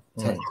to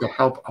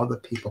help other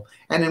people.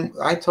 And then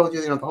I told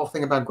you, you know, the whole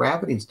thing about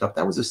gravity and stuff,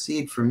 that was a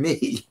seed for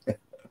me.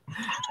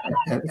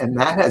 and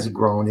that has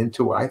grown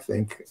into, I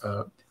think,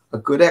 a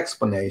good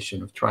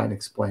explanation of trying to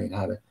explain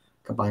how to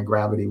combine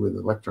gravity with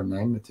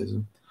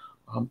electromagnetism.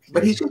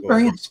 But he's just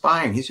very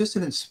inspiring. He's just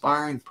an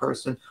inspiring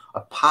person,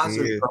 a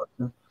positive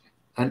person,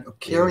 and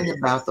caring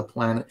about the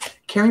planet,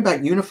 caring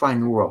about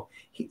unifying the world.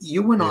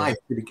 You and I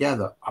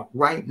together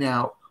right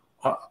now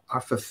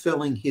are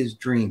fulfilling his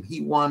dream.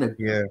 He wanted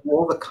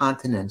all the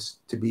continents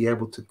to be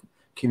able to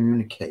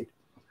communicate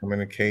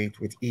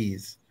with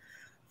ease.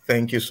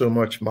 Thank you so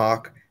much,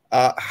 Mark.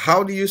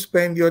 How do you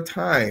spend your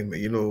time?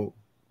 You know,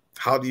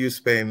 how do you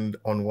spend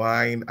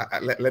unwind?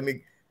 Let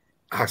me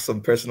ask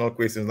some personal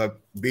questions, like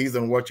based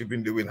on what you've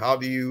been doing. How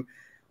do you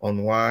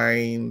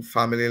unwind,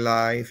 family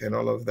life, and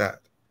all of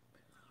that?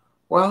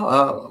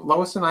 Well,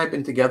 Lois and I have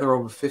been together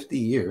over 50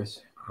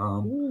 years.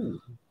 I'm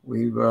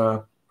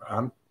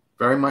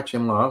very much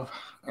in love,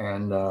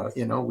 and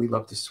you know, we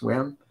love to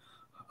swim,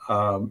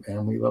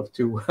 and we love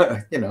to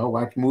you know,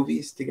 watch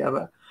movies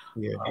together.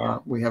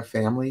 We have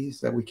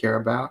families that we care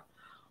about.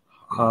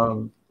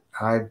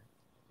 I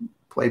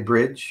play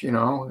bridge, you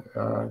know.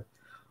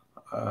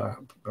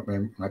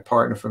 My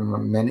partner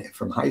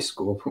from high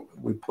school,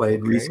 we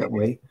played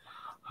recently.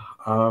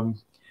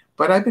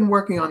 But I've been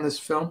working on this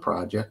film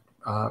project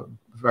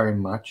very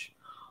much.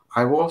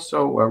 I've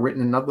also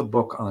written another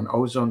book on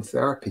ozone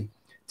therapy.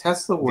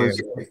 Tesla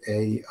was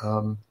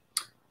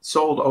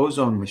sold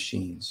ozone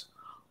machines.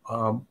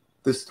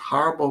 This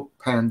horrible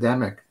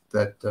pandemic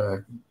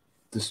that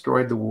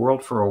destroyed the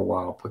world for a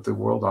while, put the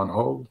world on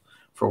hold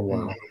for a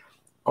while.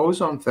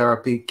 Ozone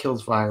therapy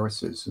kills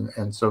viruses,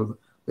 and so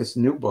this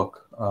new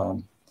book,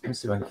 let me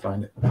see if I can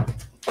find it.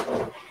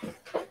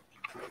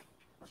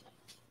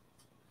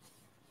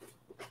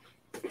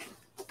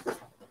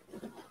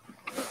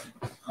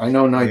 I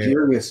know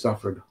Nigeria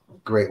suffered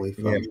greatly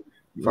from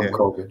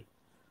COVID.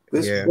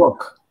 This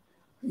book,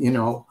 you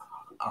know,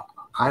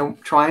 I'm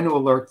trying to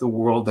alert the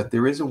world that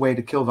there is a way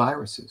to kill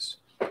viruses.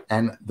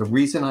 And the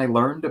reason I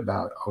learned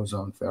about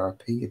ozone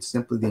therapy, it's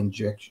simply the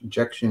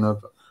injection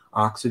of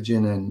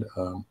oxygen and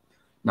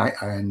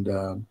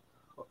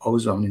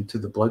ozone into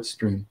the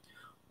bloodstream.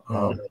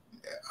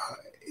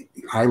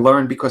 I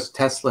learned because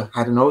Tesla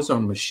had an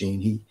ozone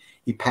machine.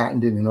 He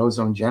patented an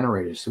ozone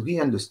generator. So he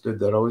understood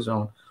that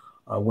ozone,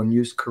 when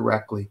used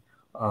correctly,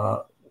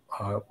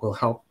 will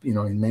help, you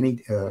know,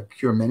 in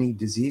cure many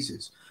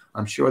diseases.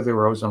 I'm sure there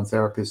are ozone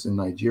therapists in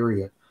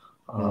Nigeria.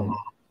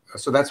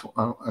 So that's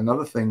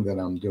another thing that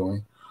I'm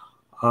doing.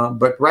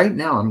 But right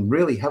now, I'm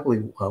really heavily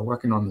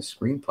working on the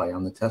screenplay,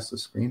 on the Tesla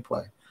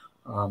screenplay.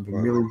 I'm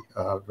really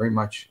very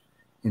much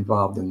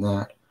involved in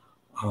that.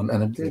 And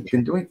I've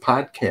been doing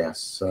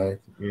podcasts.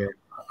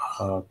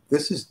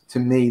 This is, to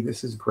me,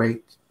 this is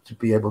great to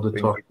be able to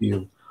talk to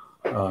you.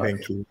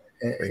 Thank you.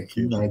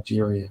 In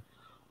Nigeria.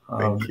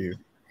 Thank you.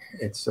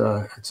 It's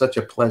such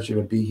a pleasure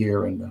to be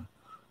here, and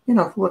you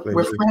know,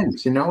 we're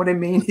friends. You know what I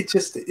mean? It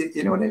just,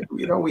 you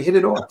know, we hit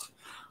it off.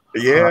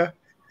 You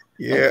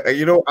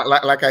know,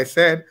 like I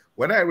said,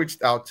 when I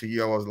reached out to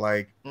you, I was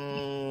like,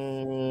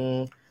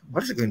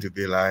 what is it going to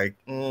be like?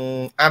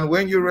 And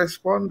when you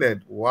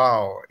responded,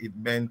 wow, it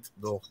meant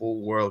the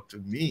whole world to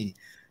me,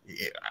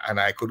 and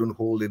I couldn't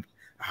hold it.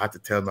 I had to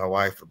tell my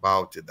wife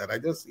about it, that I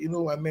just, you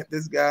know, I met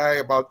this guy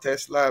about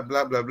Tesla,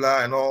 blah, blah,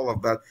 blah, and all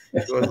of that.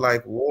 She was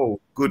like,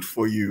 whoa, good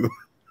for you.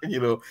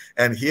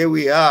 And here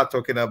we are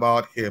talking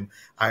about him.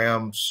 I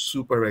am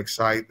super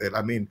excited.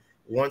 I mean,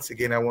 once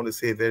again, I want to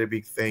say a very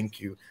big thank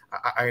you.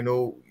 I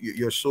know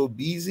you're so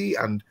busy,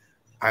 and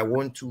I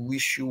want to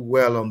wish you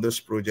well on this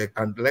project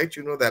and let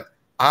you know that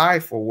I,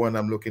 for one,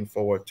 am looking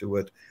forward to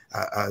it,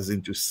 as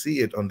in to see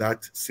it on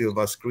that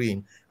silver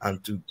screen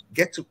and to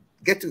get to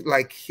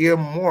like hear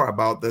more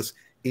about this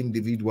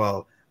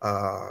individual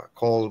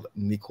called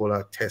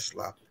Nikola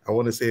Tesla. I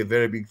want to say a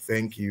very big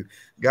thank you,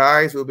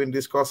 guys. We've been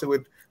discussing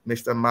with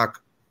Mr.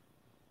 Mark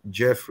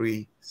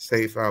Jeffrey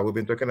Safer. We've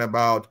been talking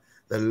about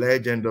the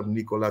legend of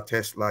Nikola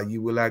Tesla.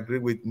 You will agree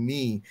with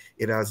me.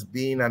 It has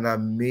been an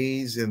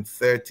amazing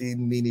 30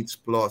 minutes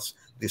plus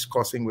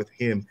discussing with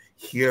him,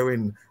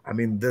 hearing, I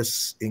mean,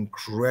 this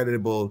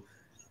incredible,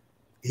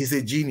 he's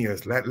a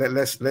genius.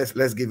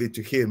 Let's give it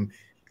to him.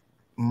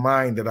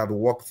 Mind that had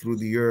walked through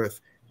the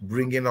earth,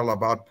 bringing all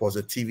about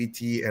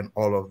positivity and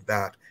all of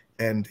that.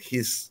 And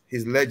his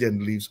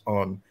legend lives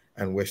on,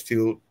 and we're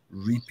still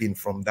reaping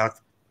from that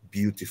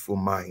beautiful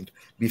mind.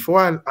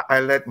 Before I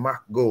let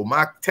Mark go,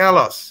 Mark, tell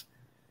us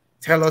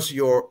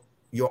your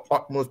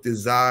utmost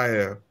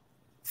desire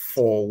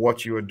for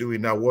what you are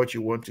doing now, what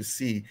you want to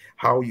see,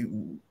 how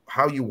you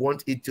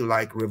want it to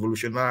like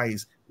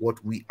revolutionize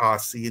what we are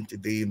seeing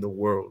today in the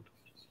world.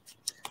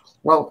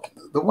 Well,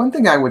 the one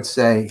thing I would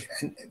say,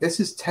 and this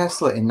is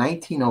Tesla in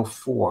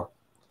 1904,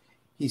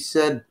 he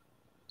said,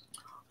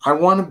 I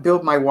want to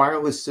build my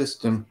wireless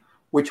system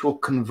which will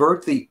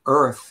convert the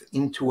earth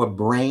into a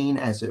brain,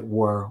 as it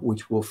were,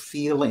 which will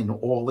feel in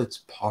all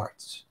its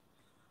parts.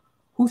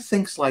 Who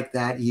thinks like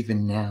that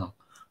even now?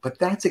 But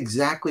that's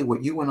exactly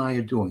what you and I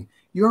are doing.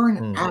 You're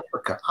in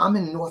Africa. I'm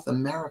in North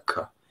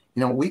America.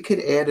 You know, we could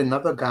add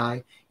another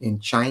guy in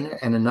China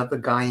and another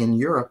guy in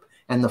Europe,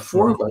 and the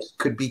four of us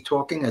could be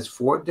talking as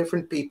four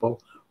different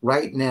people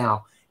right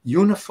now,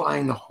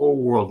 unifying the whole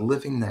world,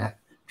 living that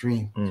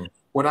dream.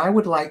 What I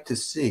would like to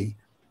see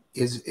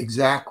is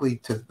exactly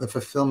to the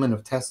fulfillment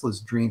of Tesla's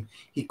dream.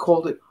 He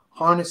called it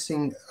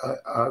harnessing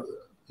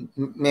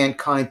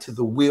mankind to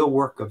the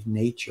wheelwork of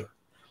nature.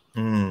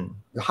 The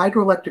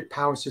hydroelectric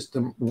power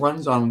system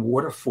runs on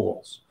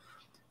waterfalls.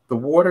 The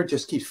water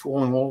just keeps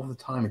falling all the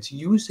time. It's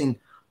using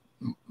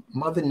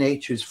Mother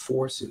Nature's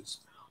forces.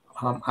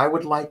 I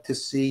would like to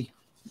see,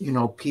 you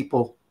know,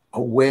 people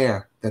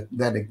aware that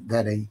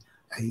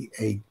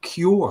a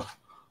cure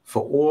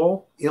for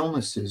all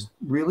illnesses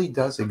really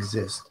does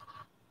exist.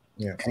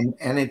 Yeah.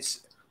 And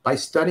it's by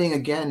studying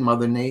again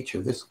Mother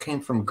Nature. This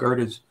came from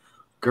Goethe's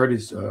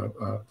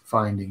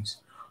findings.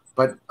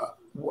 But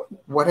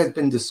what has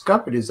been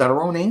discovered is that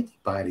our own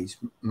antibodies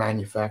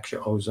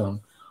manufacture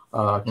ozone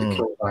to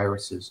kill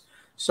viruses.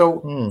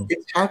 So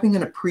it's having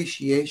an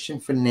appreciation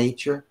for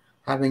nature,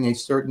 having a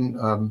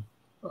certain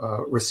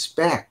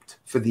respect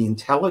for the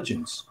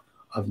intelligence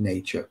of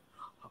nature,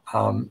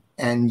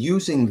 and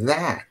using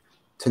that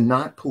to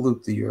not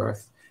pollute the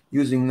earth,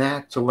 using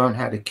that to learn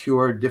how to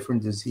cure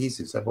different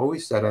diseases. I've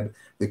always said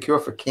the cure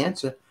for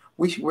cancer,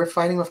 we're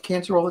fighting with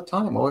cancer all the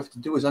time. All we have to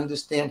do is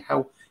understand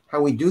how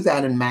we do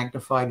that and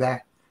magnify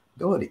that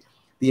ability.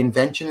 The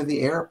invention of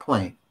the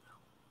airplane.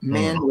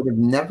 Man would have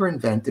never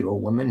invented, or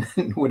women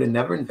would have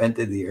never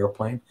invented the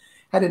airplane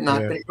had it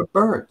not been for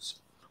birds.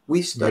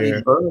 We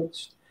studied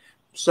birds.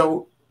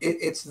 So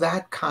it's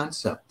that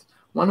concept.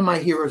 One of my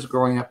heroes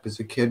growing up as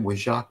a kid was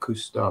Jacques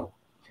Cousteau.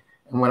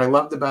 And what I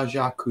loved about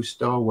Jacques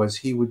Cousteau was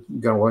he would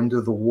go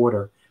under the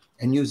water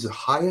and use the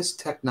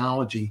highest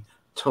technology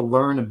to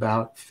learn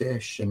about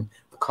fish and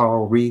the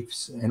coral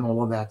reefs and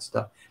all of that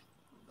stuff.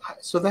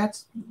 So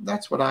that's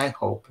what I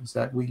hope, is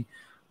that we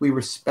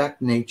respect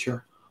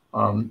nature.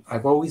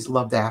 I've always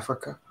loved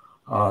Africa.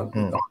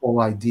 The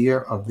whole idea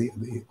of the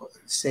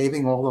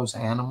saving all those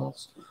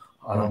animals.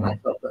 I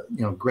felt,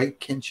 you know, great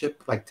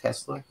kinship like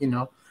Tesla, you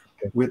know,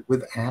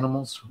 with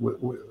animals, with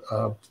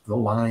the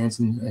lions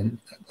and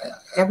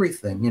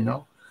everything, you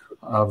know,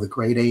 the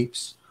great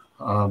apes,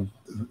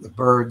 the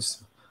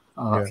birds.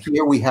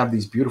 Here we have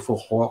these beautiful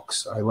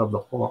hawks. I love the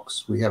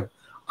hawks. We have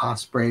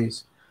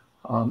ospreys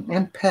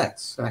and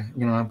pets.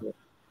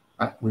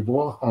 We've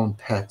all owned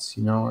pets,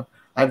 you know.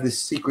 I have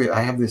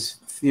this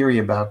theory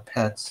about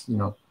pets, you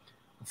know.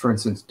 For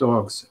instance,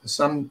 dogs.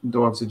 Some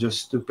dogs are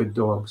just stupid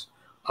dogs.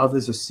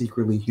 Others are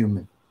secretly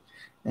human.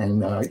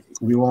 And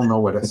we all know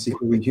what a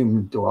secretly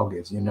human dog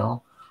is, you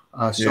know.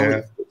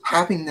 So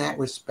having that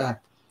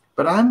respect.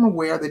 But I'm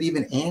aware that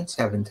even ants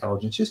have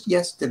intelligence. Just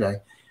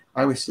yesterday,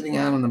 I was sitting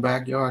out in the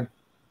backyard.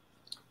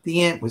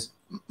 The ant was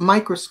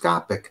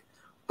microscopic,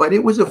 but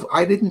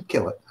I didn't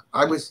kill it.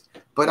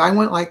 But I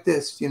went like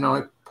this, you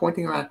know,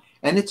 pointing around,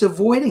 and it's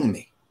avoiding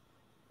me.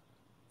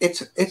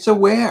 It's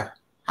aware.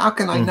 How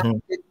can I not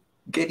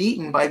get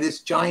eaten by this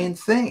giant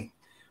thing?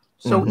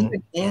 So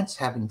even ants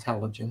have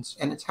intelligence,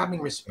 and it's having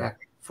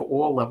respect for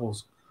all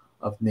levels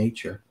of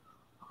nature,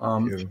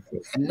 and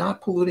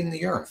not polluting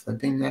the earth. I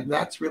think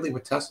that's really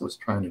what Tesla's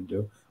trying to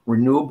do: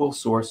 renewable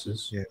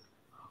sources,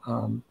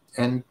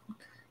 and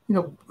you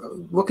know,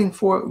 looking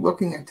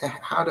into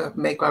how to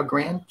make our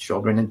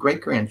grandchildren and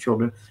great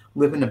grandchildren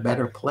live in a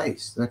better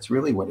place. That's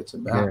really what it's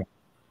about.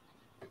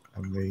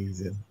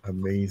 Amazing,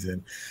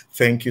 amazing.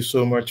 Thank you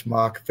so much,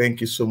 Mark.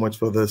 Thank you so much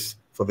for this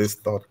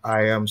thought.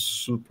 I am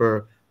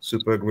super,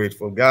 super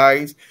grateful,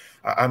 guys.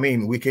 I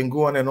mean, we can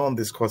go on and on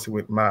discussing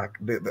with Mark.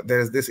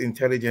 There's this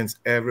intelligence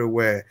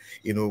everywhere,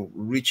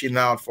 reaching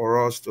out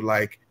for us to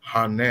like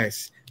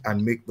harness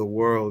and make the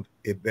world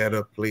a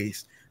better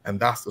place. And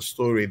that's the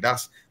story.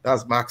 That's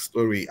Mark's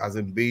story, as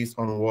in based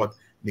on what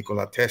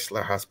Nikola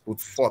Tesla has put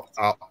forth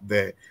out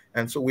there.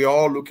 And so we're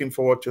all looking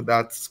forward to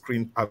that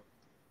screen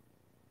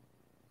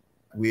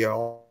we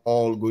are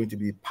all going to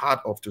be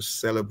part of to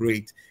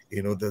celebrate,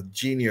 the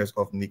genius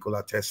of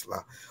Nikola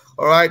Tesla.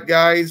 All right,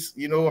 guys,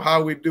 you know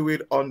how we do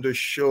it on the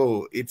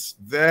show. It's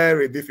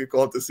very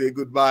difficult to say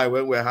goodbye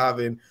when we're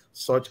having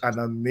such an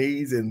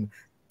amazing,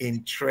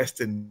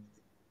 interesting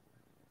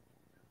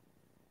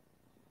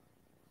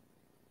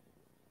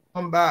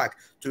come back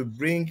to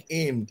bring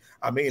in,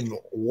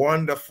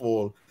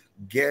 wonderful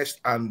guests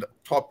and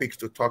topics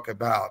to talk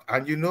about.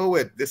 And you know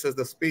it, this is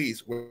the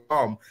space we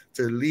come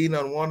to lean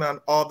on one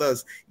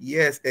another's,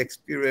 yes,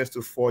 experience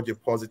to forge a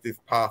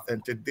positive path.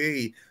 And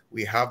today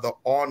we have the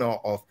honor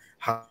of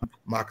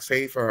Mark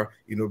Safer,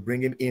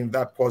 bringing in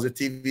that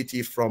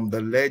positivity from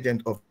the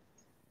legend of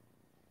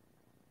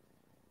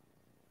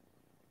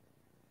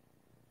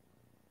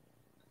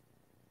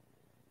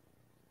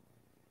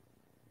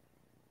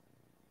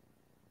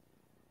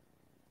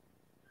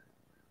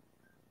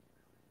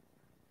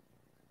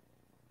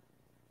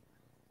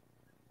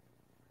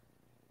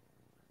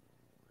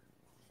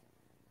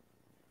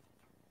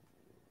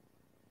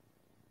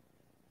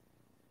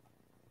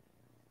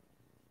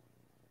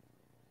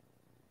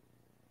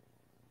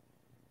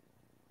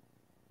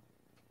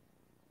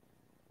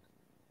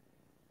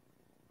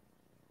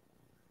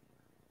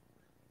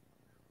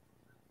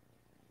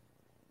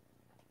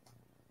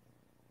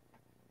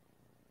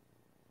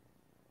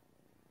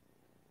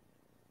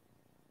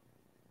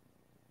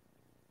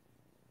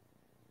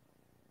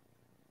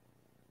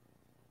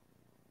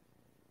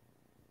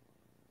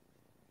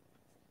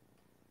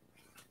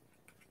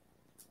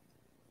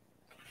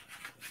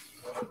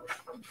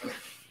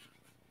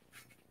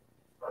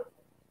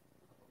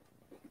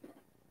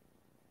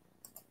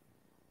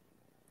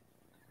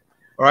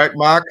All right,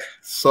 Mark.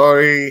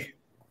 Sorry,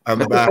 I'm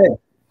back.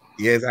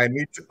 Yes,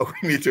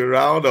 we need to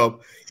round up.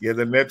 Yeah,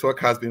 the network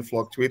has been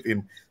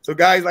fluctuating. So,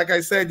 guys, like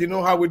I said, you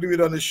know how we do it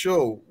on the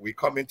show. We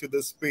come into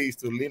the space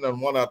to lean on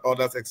one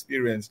another's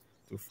experience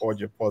to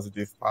forge a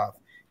positive path.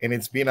 And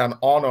it's been an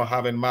honor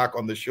having Mark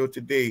on the show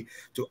today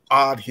to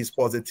add his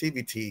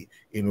positivity,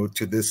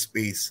 to this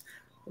space.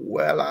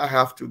 Well, I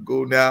have to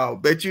go now,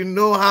 but you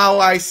know how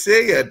I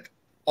say it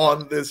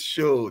on this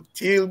show.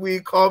 Till we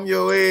come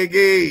your way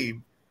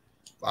again.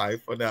 Bye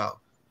for now.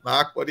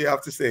 Mark, what do you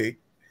have to say?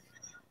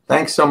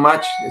 Thanks so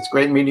much. It's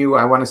great meeting you.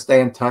 I want to stay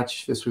in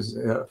touch. This was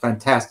a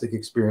fantastic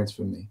experience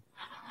for me.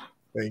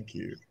 Thank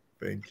you.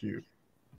 Thank you.